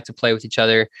how they like to play with each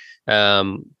other.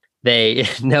 They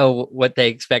know what they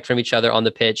expect from each other on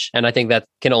the pitch. And I think that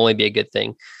can only be a good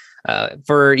thing.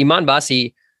 For Iman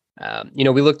Bossi,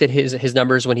 we looked at his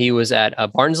numbers when he was at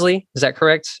Barnsley. Is that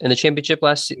correct? In the championship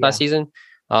last season?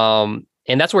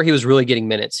 And that's where he was really getting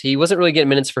minutes. He wasn't really getting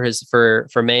minutes for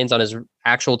Mainz on his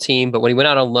actual team, but when he went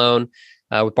out on loan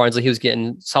with Barnsley, he was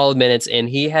getting solid minutes, and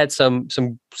he had some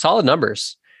solid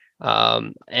numbers.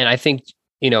 And I think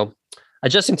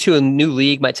adjusting to a new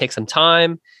league might take some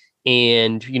time,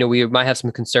 and we might have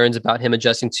some concerns about him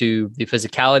adjusting to the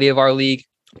physicality of our league.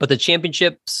 But the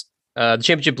championship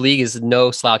league is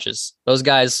no slouches. Those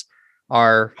guys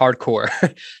are hardcore.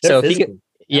 So if he can.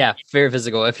 Yeah, very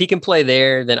physical. If he can play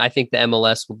there, then I think the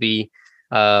MLS will be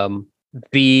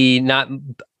not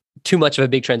too much of a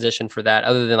big transition for that,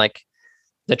 other than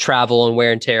the travel and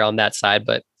wear and tear on that side.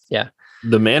 But yeah,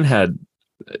 the man had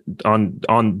on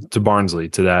to Barnsley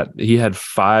to that. He had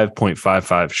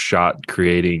 5.55 shot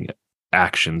creating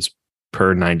actions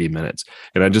per 90 minutes,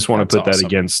 and I just want to put that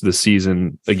against the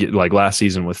season, last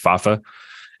season with Fafa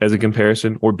as a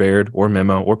comparison, or Baird, or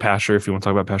Memo, or Pasher. If you want to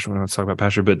talk about Pasher, we want to talk about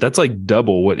Pasher. But that's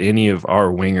double what any of our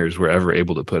wingers were ever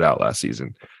able to put out last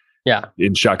season. Yeah,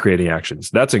 in shot creating actions,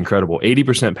 that's incredible.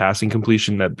 80% passing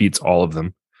completion, that beats all of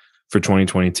them for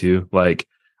 2022.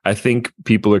 I think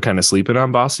people are kind of sleeping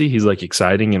on Bossi. He's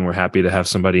exciting, and we're happy to have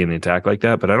somebody in the attack like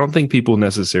that. But I don't think people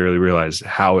necessarily realize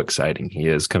how exciting he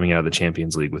is coming out of the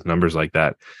Champions League with numbers like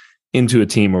that into a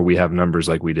team where we have numbers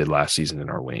like we did last season in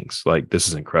our wings. This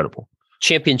is incredible.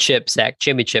 Championship, Zach.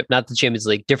 Championship, not the Champions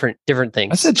League. Different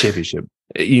things. I said championship.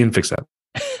 Ian, fix that.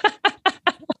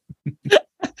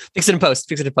 Fix it in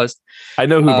post. I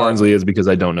know who Barnsley is because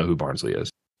I don't know who Barnsley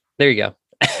is. There you go.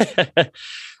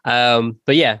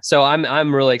 But yeah, so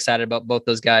I'm really excited about both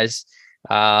those guys.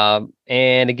 And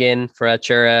again, for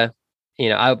Achura,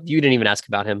 you didn't even ask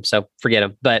about him, so forget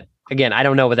him. But again, I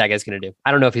don't know what that guy's going to do. I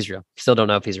don't know if he's real. Still don't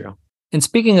know if he's real. And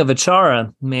speaking of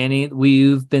Achara, Manny,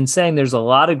 we've been saying there's a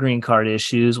lot of green card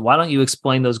issues. Why don't you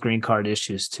explain those green card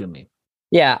issues to me?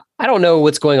 Yeah, I don't know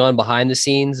what's going on behind the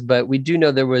scenes, but we do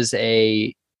know there was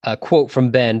a quote from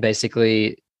Ben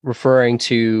basically referring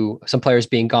to some players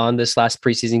being gone this last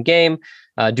preseason game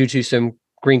due to some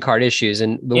green card issues.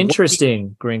 And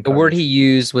the word he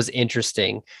used was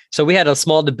interesting. So we had a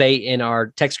small debate in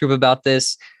our text group about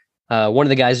this. One of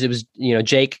the guys, it was,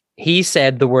 Jake, he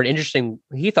said the word interesting.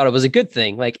 He thought it was a good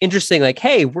thing, like interesting, like,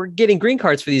 hey, we're getting green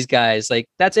cards for these guys. Like,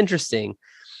 that's interesting.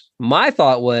 My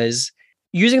thought was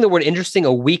using the word interesting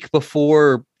a week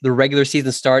before the regular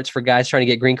season starts for guys trying to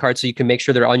get green cards so you can make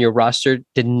sure they're on your roster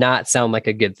did not sound like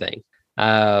a good thing.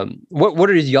 What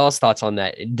are y'all's thoughts on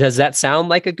that? Does that sound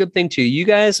like a good thing to you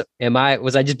guys?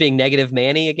 Was I just being negative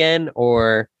Manny again,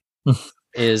 or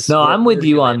I'm with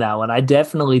you on that one. I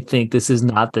definitely think this is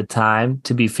not the time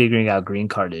to be figuring out green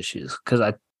card issues, because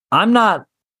I'm not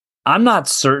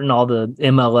certain all the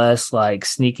MLS like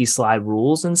sneaky slide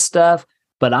rules and stuff,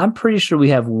 but I'm pretty sure we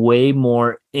have way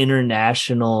more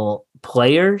international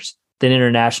players than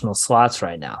international slots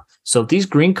right now. So if these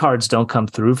green cards don't come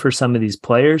through for some of these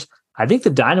players, I think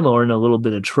the Dynamo are in a little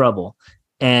bit of trouble.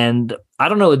 And I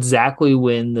don't know exactly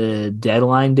when the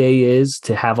deadline day is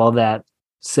to have all that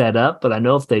set up, but I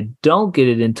know if they don't get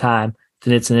it in time,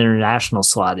 then it's an international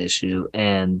slot issue,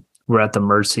 and we're at the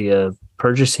mercy of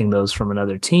purchasing those from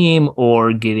another team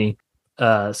or getting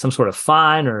some sort of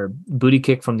fine or booty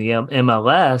kick from the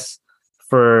MLS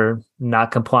for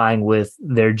not complying with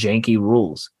their janky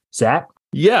rules. Zach?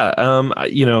 Yeah.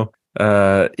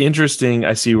 Interesting.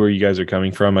 I see where you guys are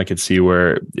coming from. I could see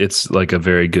where it's like a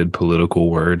very good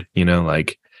political word,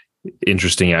 like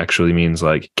interesting actually means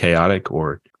like chaotic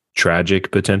or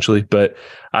tragic potentially, but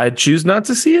I choose not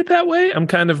to see it that way. I'm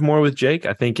kind of more with Jake.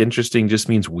 I think interesting just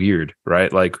means weird,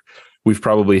 right? Like we've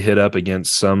probably hit up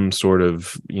against some sort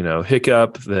of,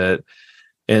 hiccup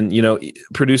and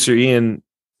producer Ian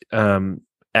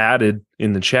added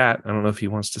in the chat. I don't know if he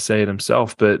wants to say it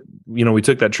himself, but we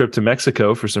took that trip to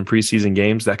Mexico for some preseason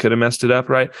games that could have messed it up,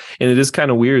 right? And it is kind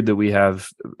of weird that we have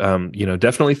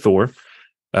definitely Thor,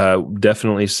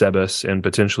 definitely Sebas, and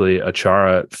potentially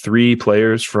Achara, 3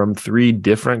 players from 3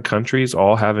 different countries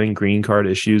all having green card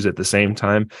issues at the same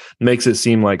time. Makes it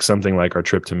seem like something like our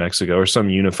trip to Mexico or some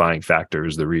unifying factor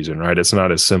is the reason, right? It's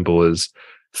not as simple as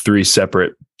 3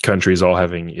 separate countries all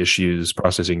having issues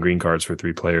processing green cards for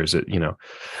 3 players. It,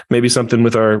 maybe something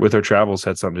with our travels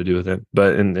had something to do with it,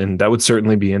 but and that would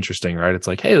certainly be interesting, right? It's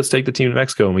like, hey, let's take the team to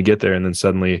Mexico, and we get there, and then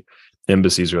suddenly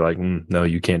embassies are like, no,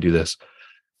 you can't do this.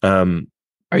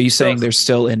 Are you saying they're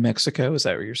still in Mexico? Is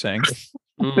that what you're saying?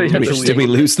 Did we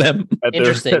lose them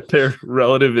at their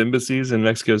relative embassies in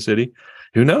Mexico City?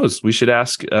 Who knows? We should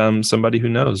ask somebody who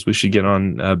knows. We should get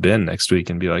on Ben next week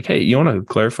and be like, hey, you want to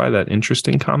clarify that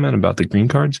interesting comment about the green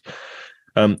cards?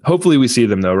 Hopefully we see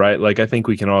them though, right? Like I think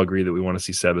we can all agree that we want to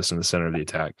see Sebas in the center of the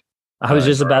attack. I was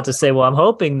just about to say, well, I'm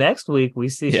hoping next week we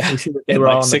see that they were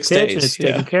all on the pitch and it's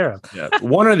taken care of. Yeah,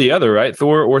 one or the other, right?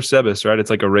 Thor or Sebas, right? It's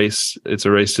like a race. It's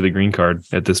a race to the green card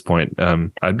at this point.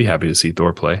 I'd be happy to see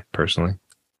Thor play personally.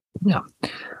 Yeah.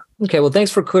 Okay. Well,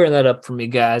 thanks for clearing that up for me,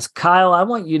 guys. Kyle, I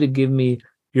want you to give me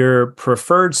your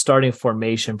preferred starting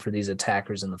formation for these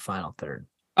attackers in the final third.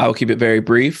 I'll keep it very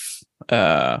brief.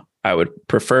 I would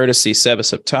prefer to see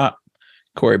Sebas up top,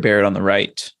 Corey Barrett on the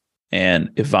right,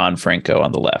 and Ivan Franco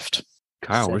on the left.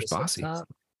 Kyle, where's Bossy? All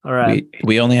right.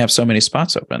 We only have so many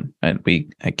spots open, and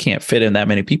I can't fit in that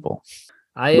many people.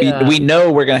 We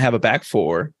know we're going to have a back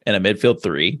 4 and a midfield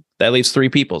 3. That leaves 3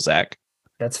 people, Zach.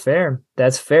 That's fair.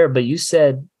 But you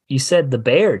said the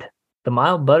Baird, the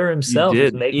mild butter himself,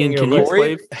 is making your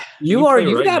list. You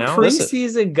got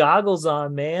preseason goggles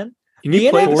on, man. The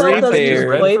NFL doesn't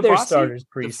just play their starters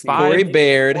preseason. Corey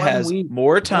Baird has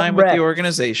more time with the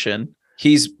organization.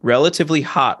 He's relatively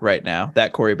hot right now.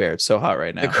 That Corey Baird's so hot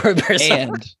right now.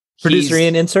 And producer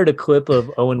Ian, insert a clip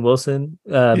of Owen Wilson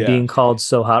being called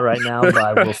so hot right now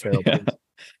by Will Ferrell.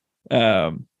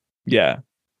 Yeah.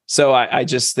 So I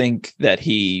just think that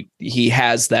he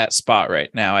has that spot right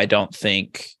now. I don't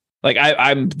think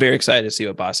I'm very excited to see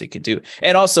what Bossy can do.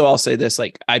 And also I'll say this,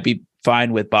 I'd be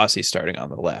fine with Bossy starting on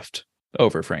the left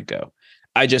over Franco.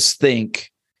 I just think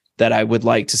that I would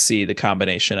like to see the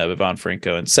combination of Ivan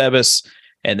Franco and Sebas,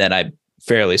 and then I'm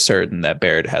fairly certain that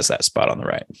Baird has that spot on the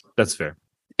right. That's fair.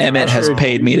 Emmett has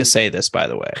paid me to say this, by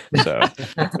the way. So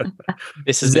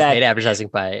this is paid advertising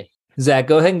by Zach.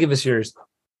 Go ahead and give us yours.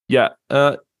 Yeah,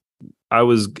 I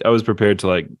was prepared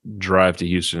to drive to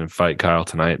Houston and fight Kyle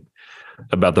tonight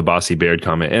about the Bossy Baird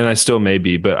comment, and I still may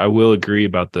be, but I will agree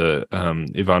about the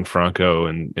Ivan Franco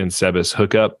and Sebas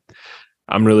hookup.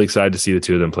 I'm really excited to see the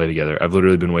 2 of them play together. I've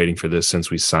literally been waiting for this since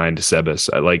we signed Sebas.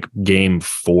 Game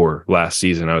 4 last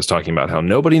season, I was talking about how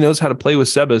nobody knows how to play with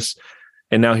Sebas.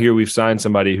 And now here we've signed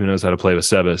somebody who knows how to play with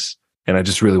Sebas. And I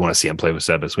just really want to see him play with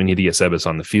Sebas. We need to get Sebas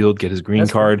on the field, get his green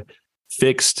card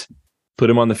fixed, put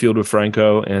him on the field with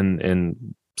Franco, and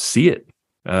see it.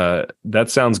 That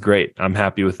sounds great. I'm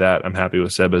happy with that. I'm happy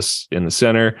with Sebas in the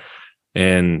center.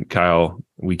 And Kyle,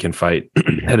 we can fight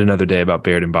at another day about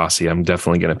Baird and Bossy. I'm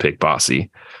definitely going to pick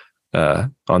Bossy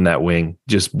on that wing,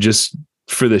 just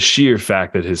for the sheer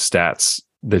fact that his stats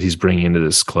that he's bringing into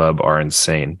this club are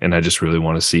insane. And I just really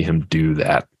want to see him do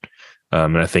that.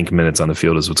 And I think minutes on the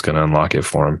field is what's going to unlock it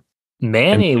for him.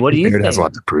 Manny, what do you think? Has a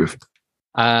lot to prove.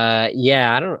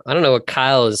 Yeah, I don't know what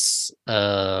Kyle is.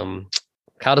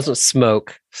 Kyle doesn't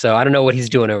smoke, so I don't know what he's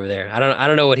doing over there. I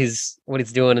don't know what he's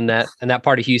doing in that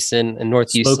part of Houston and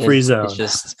North Houston. Smoke-free zone. It's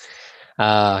just,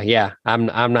 yeah, I'm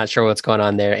not sure what's going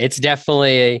on there. It's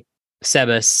definitely a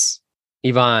Sebas,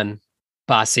 Ivan,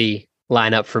 Bossy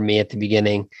lineup for me at the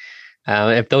beginning.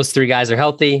 If those three guys are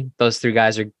healthy, those three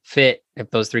guys are fit,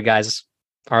 if those three guys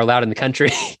are allowed in the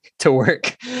country to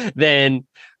work, then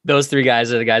those three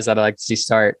guys are the guys that I like to see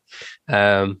start.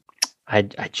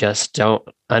 I just don't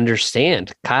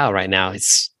understand Kyle right now.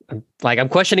 It's like I'm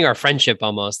questioning our friendship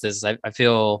almost. I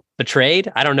feel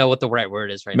betrayed. I don't know what the right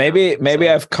word is right now. Maybe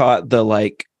I've caught the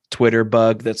like Twitter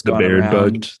bug that's gone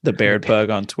around, the Baird bug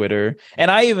on Twitter.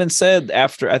 And I even said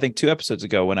after, I think 2 episodes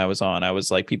ago when I was on, I was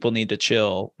like, people need to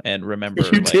chill and remember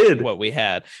what we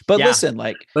had. But listen,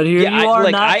 like, but here you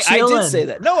are, not chilling. I did say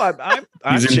that. No,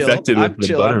 I'm chill. I'm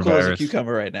chill. I'm cool as a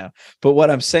cucumber right now. But what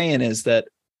I'm saying is that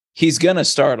he's going to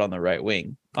start on the right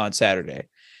wing on Saturday.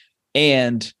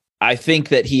 And I think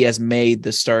that he has made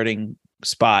the starting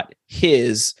spot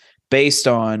his based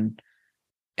on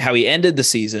how he ended the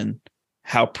season,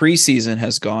 how preseason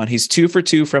has gone. He's 2 for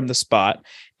 2 from the spot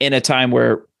in a time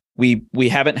where we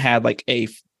haven't had like a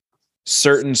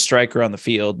certain striker on the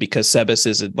field because Sebas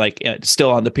is like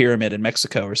still on the pyramid in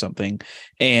Mexico or something.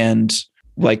 And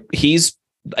like he's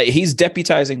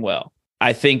deputizing well.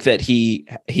 I think that he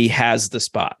has the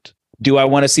spot. Do I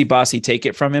want to see Bossy take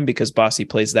it from him because Bossy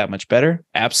plays that much better?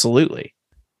 Absolutely.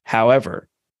 However,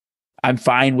 I'm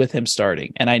fine with him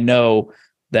starting. And I know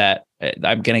that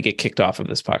I'm going to get kicked off of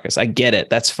this podcast. I get it.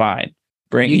 That's fine.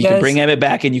 You can bring Emmett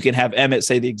back and you can have Emmett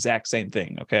say the exact same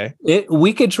thing. Okay.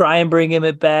 We could try and bring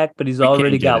Emmett back, but he's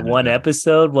already got one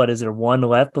episode. What is there? One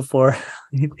left before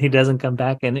he doesn't come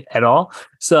back in at all.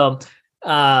 So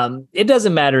it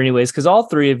doesn't matter anyways, because all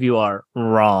three of you are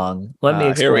wrong. Let me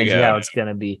explain to you how it's going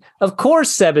to be. Of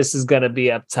course, Sebas is going to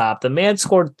be up top. The man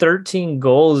scored 13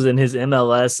 goals in his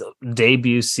MLS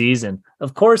debut season.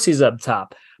 Of course, he's up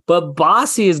top. But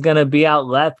Bossy is going to be out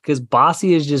left because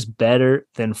Bossy is just better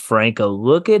than Franco.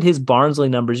 Look at his Barnsley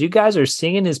numbers. You guys are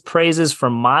singing his praises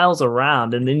from miles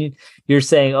around. And then you're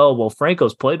saying, oh, well,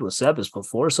 Franco's played with Sebas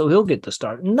before, so he'll get the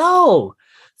start. No,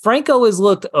 Franco has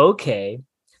looked okay,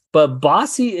 but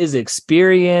Bossy is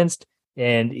experienced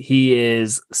and he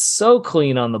is so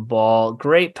clean on the ball.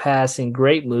 Great passing,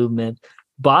 great movement.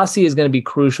 Bossy is going to be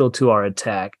crucial to our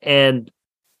attack. And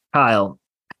Kyle,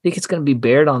 I think it's going to be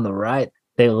Baird on the right.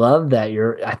 They love that.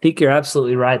 I think you're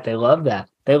absolutely right. They love that.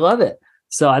 They love it.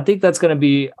 So I think that's going to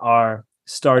be our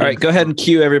starting. All right, go ahead and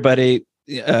cue everybody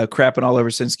crapping all over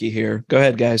Sinski here. Go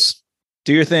ahead, guys.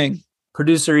 Do your thing.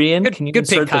 Producer Ian, can you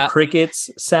insert the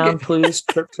crickets sound, please?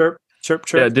 Chirp, chirp, chirp,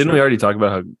 chirp. Yeah, didn't we already talk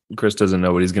about how Chris doesn't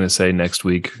know what he's going to say next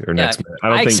week or next minute?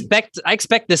 I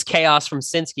expect this chaos from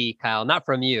Sinski, Kyle, not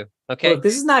from you. Okay. Look,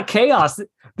 this is not chaos.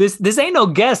 This ain't no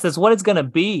guess. That's what it's going to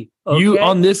be. Okay? You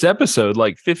on this episode,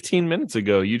 like 15 minutes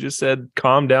ago, you just said,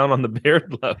 calm down on the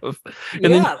Baird love.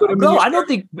 And I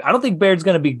don't think Baird's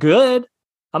going to be good.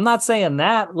 I'm not saying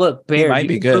that. Look, Baird, might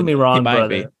be good. Prove me wrong,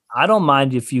 brother. I don't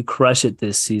mind if you crush it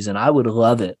this season. I would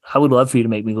love it. I would love for you to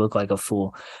make me look like a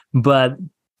fool. But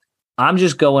I'm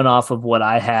just going off of what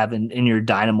I have in your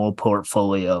Dynamo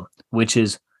portfolio, which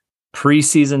is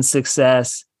preseason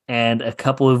success and a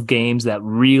couple of games that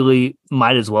really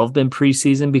might as well have been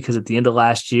preseason because at the end of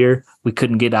last year, we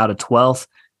couldn't get out of 12th,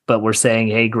 but we're saying,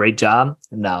 hey, great job.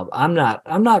 No, I'm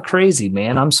not crazy,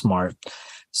 man. I'm smart.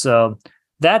 So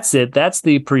that's it. That's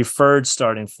the preferred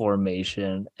starting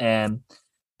formation. And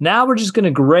now we're just going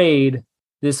to grade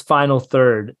this final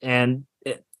third. And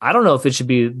I don't know if it should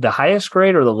be the highest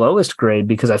grade or the lowest grade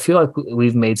because I feel like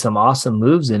we've made some awesome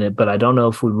moves in it, but I don't know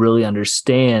if we really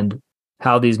understand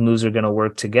how these moves are going to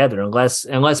work together unless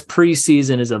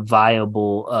preseason is a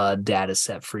viable data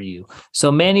set for you.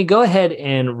 So Manny, go ahead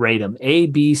and rate them A,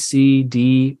 B, C,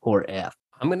 D, or F.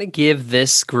 I'm going to give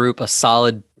this group a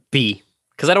solid B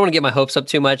because I don't want to get my hopes up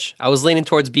too much. I was leaning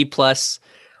towards B+,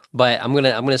 but I'm going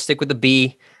to stick with the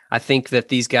B. I think that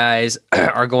these guys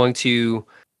are going to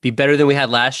be better than we had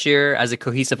last year as a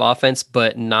cohesive offense,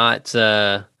 but not.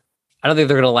 I don't think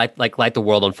they're going to light the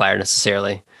world on fire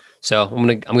necessarily. So I'm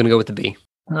gonna go with the B.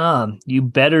 You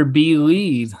better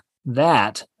believe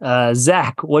that.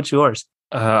 Zach, what's yours?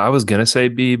 I was gonna say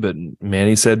B, but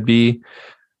Manny said B.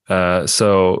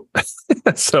 So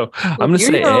I'm gonna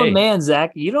say You're your own A. man,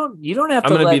 Zach. You don't have to.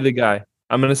 I'm gonna be the guy.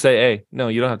 I'm gonna say A. No,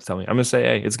 you don't have to tell me. I'm gonna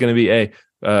say A. It's gonna be A.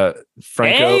 Franco.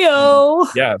 Ayo!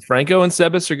 Yeah, Franco and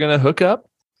Sebas are gonna hook up.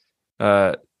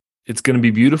 It's gonna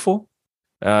be beautiful.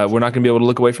 We're not gonna be able to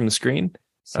look away from the screen.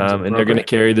 And they're gonna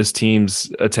carry this team's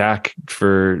attack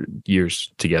for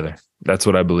years together. That's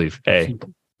what I believe. A.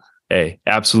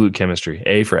 Absolute chemistry.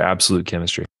 A for absolute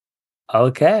chemistry.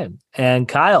 Okay. And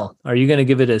Kyle, are you going to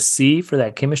give it a C for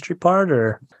that chemistry part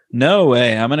or? No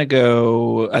way. I'm going to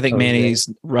go. I think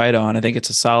Manny's right on. I think it's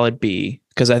a solid B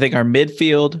because I think our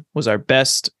midfield was our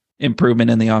best improvement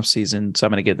in the offseason. So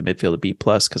I'm going to give the midfield a B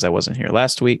plus because I wasn't here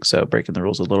last week. So breaking the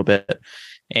rules a little bit.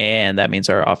 And that means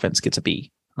our offense gets a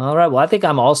B. All right. Well, I think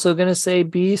I'm also going to say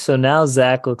B. So now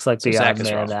Zach looks like the odd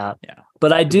man out. Yeah.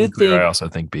 But I do think. I also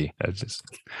think B. I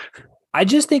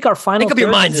just think our final. Make up your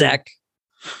mind, Zach.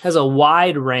 Has a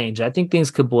wide range. I think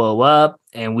things could blow up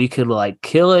and we could like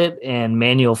kill it, and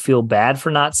Manny will feel bad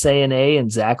for not saying A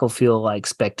and Zach will feel like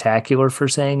spectacular for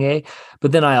saying A.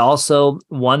 But then I also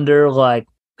wonder like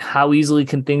how easily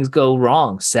can things go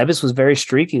wrong? Sebas was very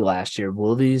streaky last year.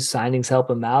 Will these signings help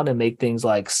him out and make things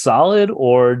like solid,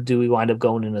 or do we wind up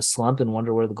going in a slump and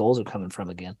wonder where the goals are coming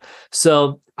from again?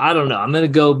 So I don't know. I'm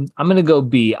gonna go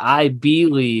B. I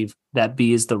believe that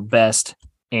B is the best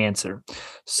answer.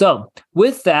 So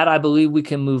with that, I believe we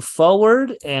can move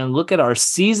forward and look at our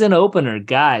season opener.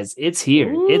 Guys, it's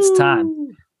here. Ooh. It's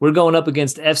time. We're going up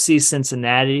against FC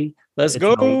Cincinnati. Let's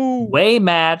go. Away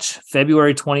match,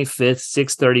 February 25th,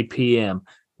 6:30 p.m.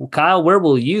 Well, Kyle, where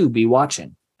will you be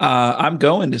watching? I'm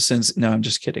going to Cincinnati. No, I'm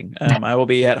just kidding. I will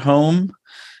be at home.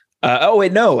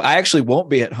 No, I actually won't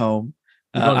be at home.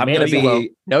 I'm going to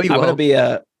be. No, you won't. I'm going to be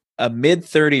a mid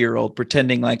 30-year-old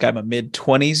pretending like I'm a mid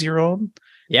 20s-year-old.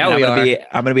 Yeah, I'm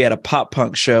going to be at a pop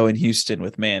punk show in Houston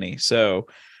with Manny. So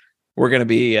we're going to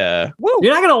be. You're not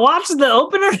going to watch the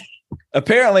opener?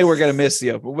 Apparently, we're going to miss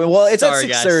the open. Well, it's at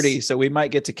 6:30, so we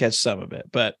might get to catch some of it.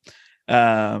 But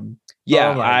yeah,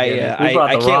 we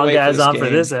brought the wrong guys on for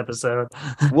this episode.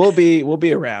 we'll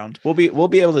be around. We'll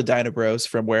be able to Dynamo Bros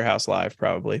from Warehouse Live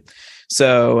probably.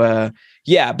 So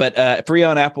yeah, but free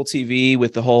on Apple TV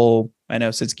with the whole. I know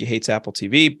Sinsky hates Apple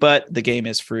TV, but the game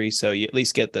is free, so you at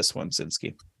least get this one,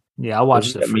 Sinsky. Yeah, I'll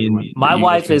watch the free one. My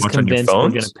wife is convinced we're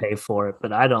going to pay for it,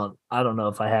 but I don't know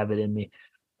if I have it in me.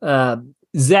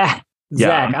 Zach,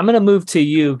 I'm going to move to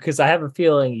you because I have a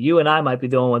feeling you and I might be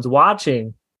the only ones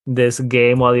watching this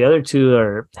game while the other two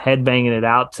are headbanging it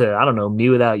out to, I don't know, Me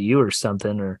Without You or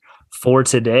something, or For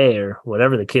Today or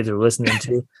whatever the kids are listening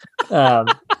to.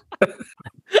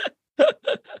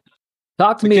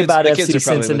 Talk to me about FC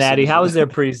Cincinnati. How is their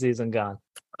preseason gone?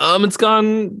 It's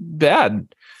gone bad.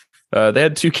 They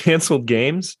had 2 canceled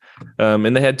games,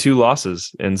 and they had 2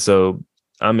 losses, and so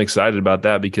I'm excited about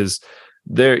that because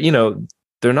they're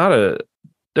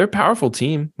a powerful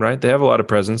team, right? They have a lot of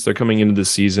presence. They're coming into the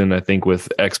season, I think,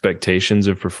 with expectations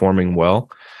of performing well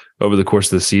over the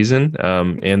course of the season,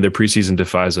 and their preseason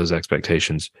defies those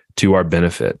expectations to our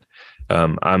benefit.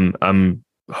 I'm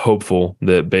hopeful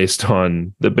that based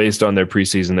on their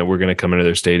preseason that we're going to come into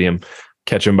their stadium,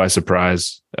 catch them by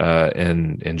surprise,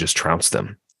 and just trounce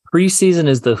them. Preseason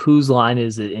is the whose line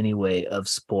is it anyway of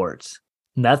sports.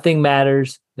 Nothing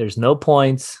matters. There's no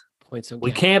points.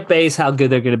 We can't base how good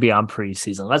they're going to be on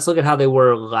preseason. Let's look at how they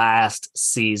were last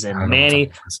season.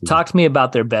 Manny, talk to me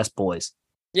about their best boys.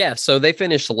 Yeah, so they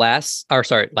finished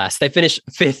They finished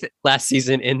 5th last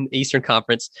season in the Eastern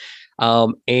Conference.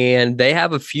 And they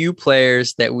have a few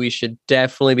players that we should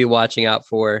definitely be watching out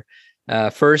for.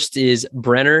 First is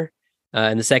Brenner,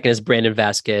 and the second is Brandon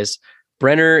Vasquez.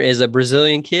 Brenner is a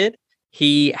Brazilian kid.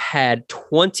 He had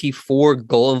 24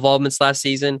 goal involvements last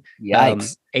season.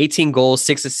 Yikes. 18 goals,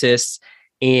 6 assists,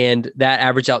 and that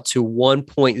averaged out to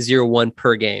 1.01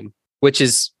 per game, which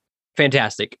is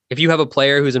fantastic. If you have a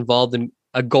player who's involved in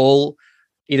a goal,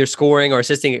 either scoring or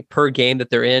assisting per game that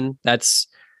they're in, that's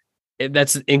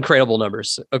incredible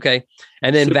numbers. Okay.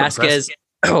 And then Super Vasquez.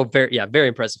 Impressive. Very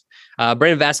impressive.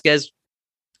 Brandon Vasquez,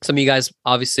 some of you guys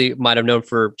obviously might have known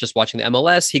for just watching the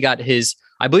MLS. He got his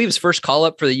first call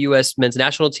up for the U.S. men's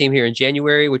national team here in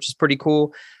January, which is pretty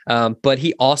cool. But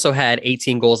he also had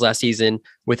 18 goals last season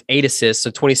with 8 assists,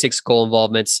 so 26 goal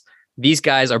involvements. These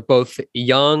guys are both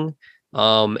young,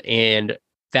 and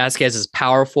Vasquez is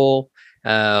powerful.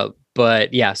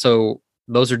 But yeah, so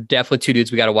those are definitely two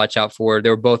dudes we got to watch out for. They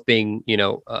were both being,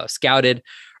 scouted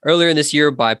earlier in this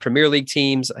year by Premier League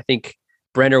teams. I think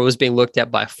Brenner was being looked at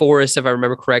by Forest, if I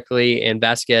remember correctly, and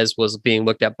Vasquez was being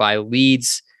looked at by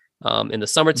Leeds in the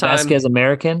summertime. Vasquez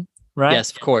American, right?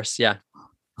 Yes, of course. Yeah.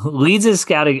 Leeds is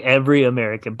scouting every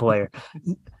American player.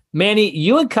 Manny,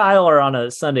 you and Kyle are on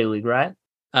a Sunday league, right?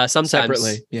 Sometimes.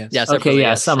 Separately, yes. Yeah, separately, okay, yeah,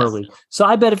 yes, summer yes. league. So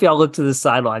I bet if y'all look to the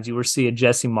sidelines, you were seeing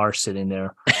Jesse Marsh sitting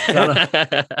there.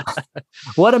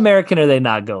 What American are they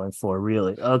not going for,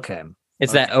 really? Okay.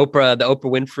 It's that the Oprah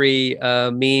Winfrey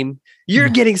meme. You're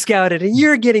getting scouted and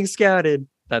you're getting scouted.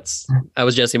 That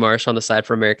was Jesse Marsh on the side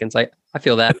for Americans. I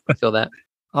feel that. I feel that.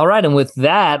 All right. And with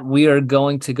that, we are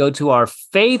going to go to our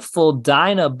faithful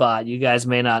Dynabot. You guys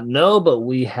may not know, but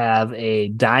we have a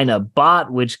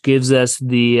Dynabot, which gives us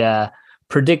the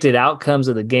predicted outcomes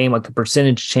of the game, like the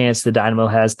percentage chance the Dynamo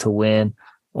has to win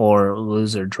or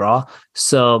lose or draw.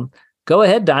 So go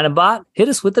ahead, Dynabot, hit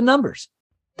us with the numbers.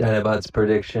 Dynabot's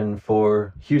prediction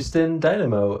for Houston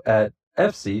Dynamo at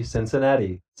FC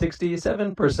Cincinnati.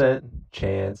 67%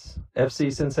 chance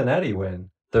FC Cincinnati win.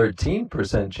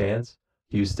 13% chance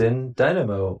Houston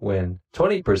Dynamo win.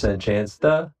 20% chance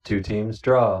the two teams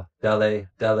draw. Dale,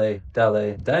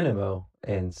 Dynamo,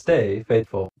 and stay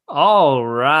faithful. All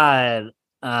right.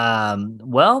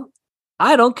 Well,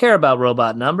 I don't care about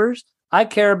robot numbers. I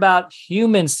care about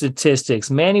human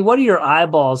statistics. Manny, what do your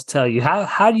eyeballs tell you?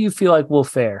 How do you feel like we'll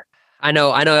fare? I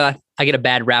know. I get a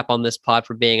bad rap on this pod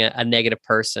for being a negative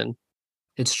person.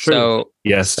 It's true. So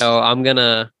Yes. So I'm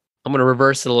gonna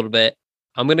reverse it a little bit.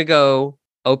 I'm gonna go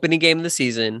opening game of the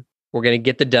season. We're gonna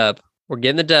get the dub. We're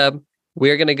getting the dub.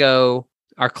 We're gonna go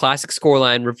our classic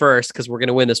scoreline reverse because we're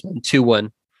gonna win this one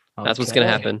 2-1. That's what's gonna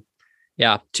happen.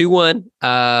 Yeah, 2-1.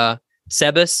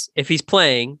 Sebas, if he's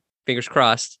playing, fingers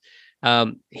crossed,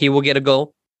 he will get a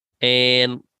goal.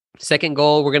 And second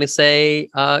goal, we're gonna say,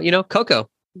 Coco.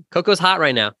 Coco's hot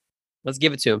right now. Let's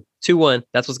give it to him. 2-1.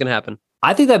 That's what's gonna happen.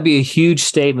 I think that'd be a huge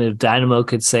statement if Dynamo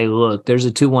could say, look, there's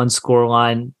a 2-1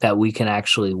 scoreline that we can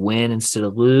actually win instead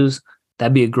of lose.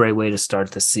 That'd be a great way to start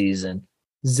the season.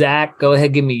 Zach, go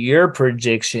ahead, give me your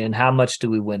prediction. How much do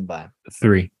we win by?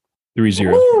 3-0.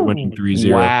 Winning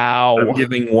 3-0. Wow. I'm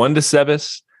giving 1 to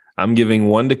Sebas. I'm giving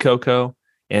 1 to Coco,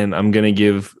 and I'm going to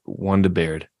give 1 to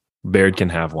Baird. Baird can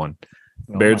have 1.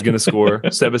 Baird's going to score.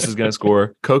 Sebas is going to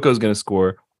score. Coco's going to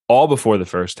score all before the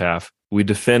first half. We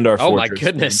defend our fortress my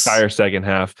goodness. the entire second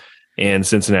half, and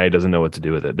Cincinnati doesn't know what to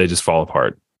do with it. They just fall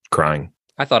apart, crying.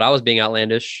 I thought I was being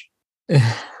outlandish.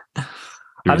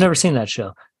 I've never seen that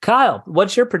show. Kyle,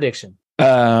 what's your prediction?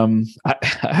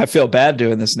 I feel bad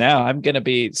doing this now. I'm going to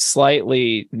be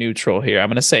slightly neutral here. I'm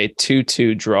going to say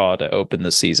 2-2 draw to open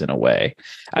the season away.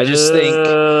 I just think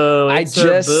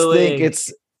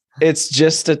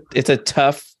it's a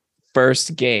tough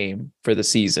first game for the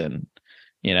season,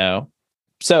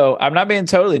 So I'm not being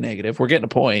totally negative. We're getting a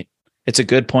point. It's a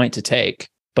good point to take,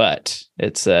 but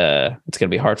it's going to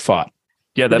be hard fought.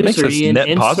 Yeah, that makes us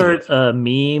net positive. Insert a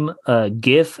meme, a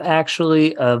GIF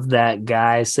actually of that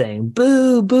guy saying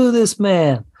 "Boo, boo this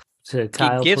man" to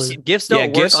Kyle. GIFs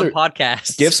don't work on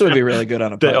podcasts. GIFs would be really good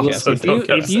on a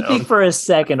podcast. If you think for a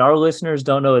second our listeners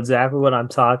don't know exactly what I'm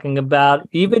talking about,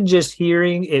 even just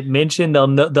hearing it mentioned,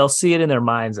 they'll see it in their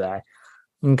mind's eye.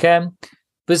 Okay.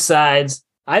 Besides,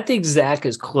 I think Zach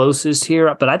is closest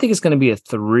here, but I think it's going to be a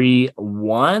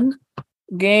 3-1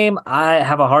 game. I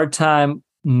have a hard time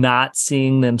not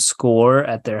seeing them score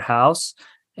at their house.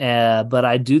 But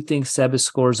I do think Sebas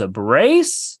scores a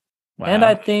brace. Wow. And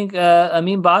I think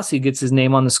Amin Bassi gets his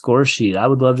name on the score sheet. I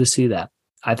would love to see that.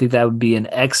 I think that would be an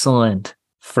excellent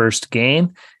first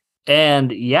game.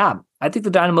 And yeah, I think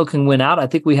the Dynamo can win out. I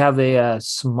think we have a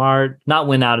smart, not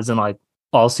win out as in like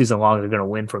all season long, they're going to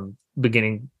win from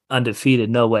beginning undefeated.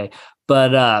 No way.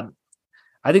 But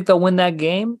I think they'll win that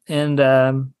game. And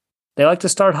they like to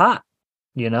start hot,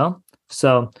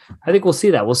 So I think we'll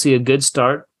see that. We'll see a good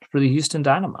start for the Houston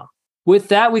Dynamo. With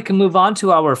that, we can move on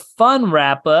to our fun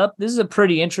wrap-up. This is a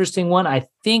pretty interesting one. I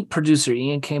think producer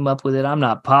Ian came up with it. I'm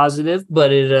not positive,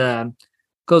 but it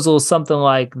goes a little something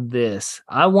like this.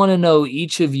 I want to know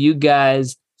each of you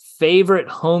guys' favorite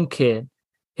home kit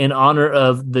in honor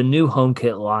of the new home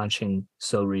kit launching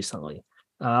so recently.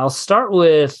 I'll start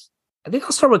with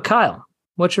Kyle.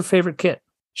 What's your favorite kit?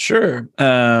 Sure.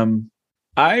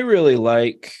 I really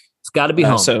like... Got to be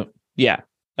home.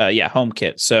 Home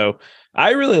kit. So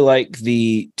I really like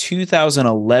the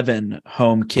 2011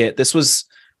 home kit. This was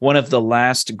one of the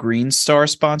last Green Star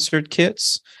sponsored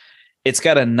kits. It's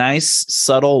got a nice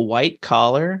subtle white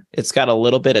collar. It's got a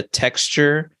little bit of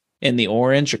texture in the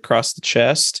orange across the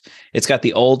chest. It's got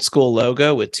the old school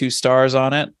logo with 2 stars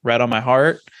on it, right on my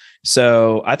heart.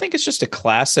 So I think it's just a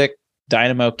classic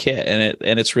Dynamo kit,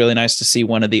 and it's really nice to see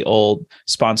one of the old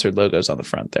sponsored logos on the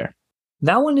front there.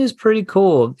 That one is pretty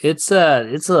cool. It's got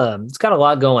a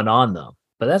lot going on though,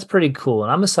 but that's pretty cool.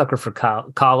 And I'm a sucker for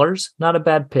collars. Not a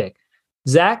bad pick.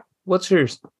 Zach, what's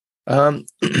yours? I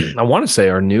want to say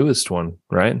our newest one,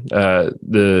 right?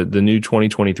 The new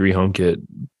 2023 home kit.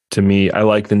 To me, I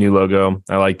like the new logo.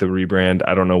 I like the rebrand.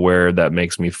 I don't know where that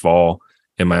makes me fall.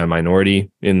 Am I a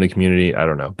minority in the community? I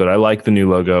don't know, but I like the new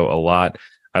logo a lot.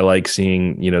 I like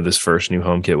seeing, this first new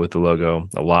home kit with the logo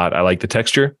a lot. I like the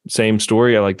texture. Same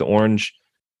story. I like the orange.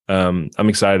 I'm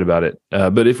excited about it.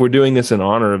 But if we're doing this in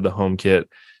honor of the home kit,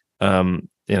 and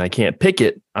I can't pick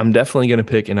it, I'm definitely going to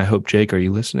pick. And I hope, Jake, are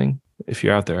you listening? If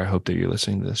you're out there, I hope that you're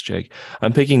listening to this, Jake.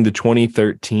 I'm picking the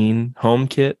 2013 home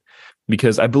kit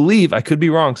because I believe, I could be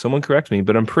wrong. Someone correct me,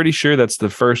 but I'm pretty sure that's the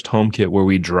first home kit where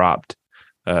we dropped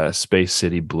Space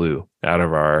City Blue out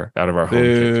of our home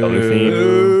kit color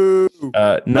theme.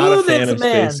 Not boo a fan of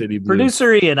man. Space City Blue.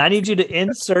 Producer Ian, I need you to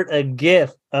insert a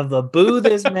GIF of the boo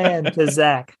this man to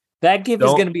Zach. That GIF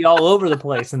is going to be all over the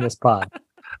place in this pod.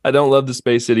 I don't love the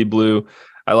Space City Blue.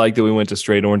 I like that we went to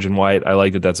straight orange and white. I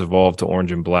like that that's evolved to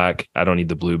orange and black. I don't need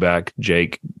the blue back.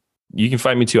 Jake, you can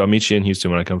fight me too. I'll meet you in Houston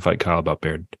when I come fight Kyle about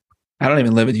Baird. I don't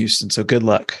even live in Houston, so good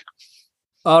luck.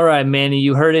 All right, Manny,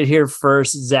 you heard it here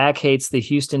first. Zach hates the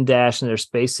Houston Dash and their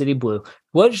Space City Blue.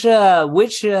 Which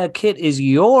kit is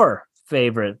your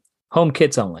favorite? Home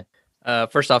kits only.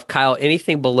 First off, Kyle,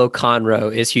 anything below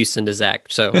Conroe is Houston to Zach.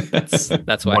 So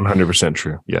that's why. 100%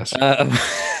 true. Yes.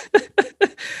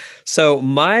 So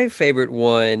my favorite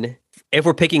one, if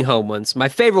we're picking home ones, my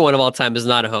favorite one of all time is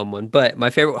not a home one, but my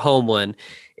favorite home one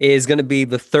is going to be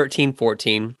the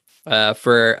 13-14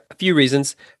 for a few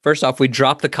reasons. First off, we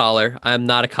dropped the collar. I'm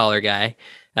not a collar guy.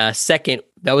 Second,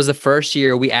 that was the first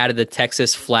year we added the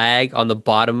Texas flag on the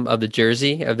bottom of the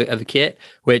jersey of the kit,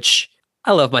 which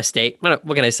I love my state. What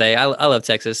can I say? I love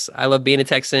Texas. I love being a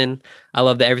Texan. I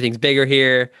love that everything's bigger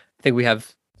here. I think we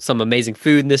have some amazing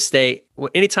food in this state.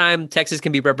 Anytime Texas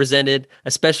can be represented,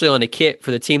 especially on a kit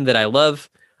for the team that I love,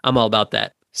 I'm all about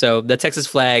that. So the Texas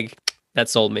flag, that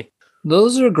sold me.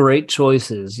 Those are great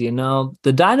choices.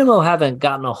 The Dynamo haven't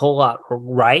gotten a whole lot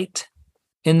right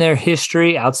in their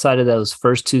history outside of those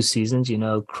first two seasons,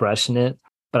 crushing it.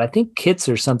 But I think kits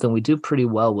are something we do pretty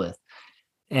well with.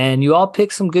 And you all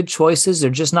pick some good choices. They're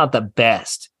just not the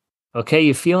best. Okay,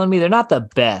 you feeling me? They're not the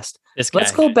best.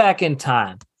 Let's go back in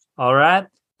time. All right?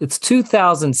 It's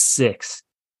 2006.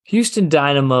 Houston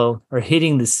Dynamo are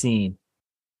hitting the scene.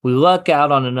 We luck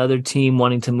out on another team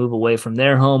wanting to move away from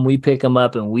their home. We pick them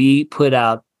up and we put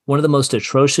out one of the most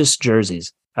atrocious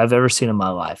jerseys I've ever seen in my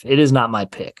life. It is not my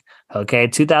pick. Okay,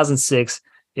 2006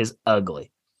 is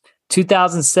ugly.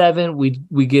 2007,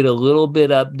 we get a little bit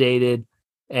updated,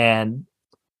 and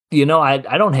I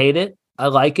don't hate it. I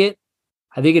like it.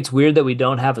 I think it's weird that we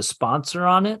don't have a sponsor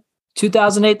on it.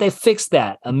 2008, they fixed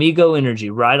that. Amigo Energy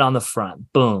right on the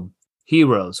front. Boom.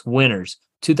 Heroes, winners.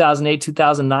 2008,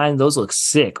 2009, those look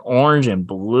sick. Orange and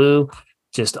blue,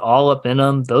 just all up in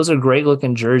them. Those are great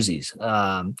looking jerseys.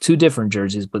 Two different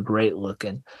jerseys, but great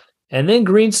looking. And then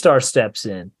Green Star steps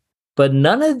in. But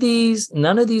none of these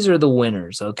are the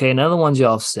winners, okay? None of the ones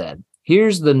y'all have said.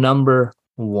 Here's the number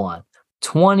one,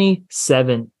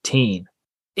 2017.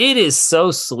 It is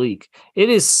so sleek. It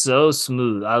is so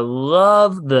smooth. I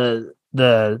love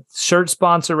the shirt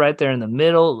sponsor right there in the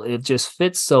middle. It just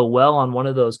fits so well on one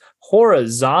of those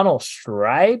horizontal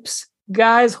stripes.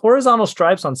 Guys, horizontal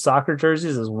stripes on soccer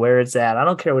jerseys is where it's at. I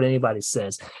don't care what anybody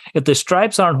says. If the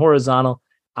stripes aren't horizontal,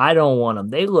 I don't want them.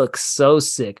 They look so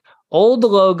sick. Old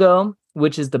logo,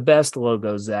 which is the best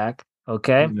logo, Zach.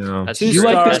 Okay. No. You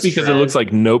like this because it looks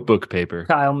like notebook paper.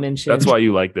 Kyle mentioned. That's why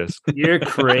you like this. You're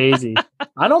crazy.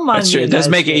 I don't mind. That's true. It does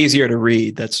make it easier to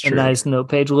read. That's true. A nice note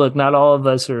page. Look, not all of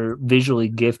us are visually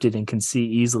gifted and can see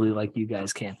easily like you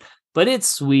guys can. But it's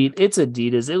sweet. It's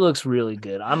Adidas. It looks really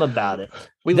good. I'm about it.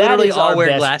 We literally all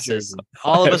wear glasses. Jersey.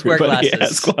 All of us wear glasses.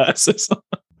 Has glasses.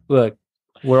 Look,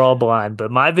 we're all blind,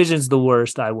 but my vision's the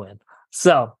worst. I win.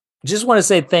 So just want to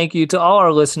say thank you to all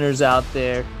our listeners out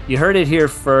there. You heard it here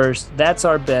first. That's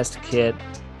our best kit.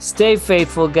 Stay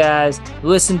faithful, guys.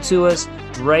 Listen to us.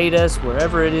 Rate us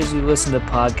wherever it is you listen to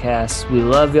podcasts. We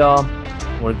love y'all.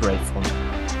 We're grateful.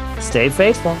 Stay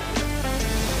faithful.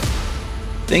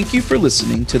 Thank you for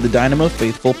listening to the Dynamo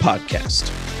Faithful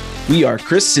podcast. We are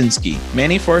Chris Sinsky,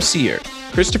 Manny Farcier,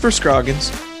 Christopher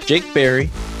Scroggins, Jake Berry,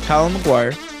 Colin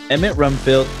McGuire, Emmett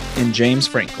Rumfield, and James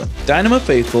Franklin. Dynamo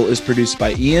Faithful is produced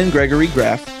by Ian Gregory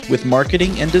Graff, with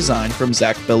marketing and design from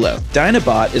Zach Below.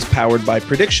 Dynabot is powered by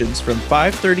predictions from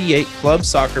 538 Club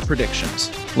Soccer Predictions.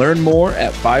 Learn more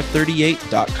at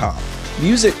 538.com.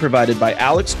 Music provided by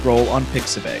Alex Grohl on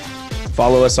Pixabay.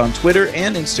 Follow us on Twitter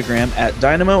and Instagram at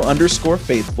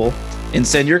Dynamo_faithful and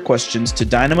send your questions to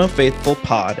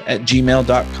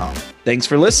dynamofaithfulpod@gmail.com. Thanks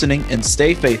for listening and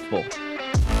stay faithful.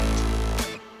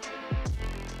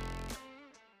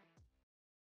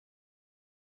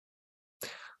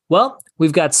 Well,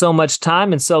 we've got so much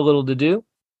time and so little to do.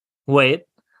 Wait,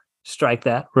 strike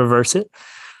that, reverse it.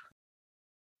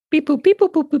 Beep, boop, beep,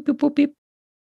 boop, boop, boop, boop, boop, beep.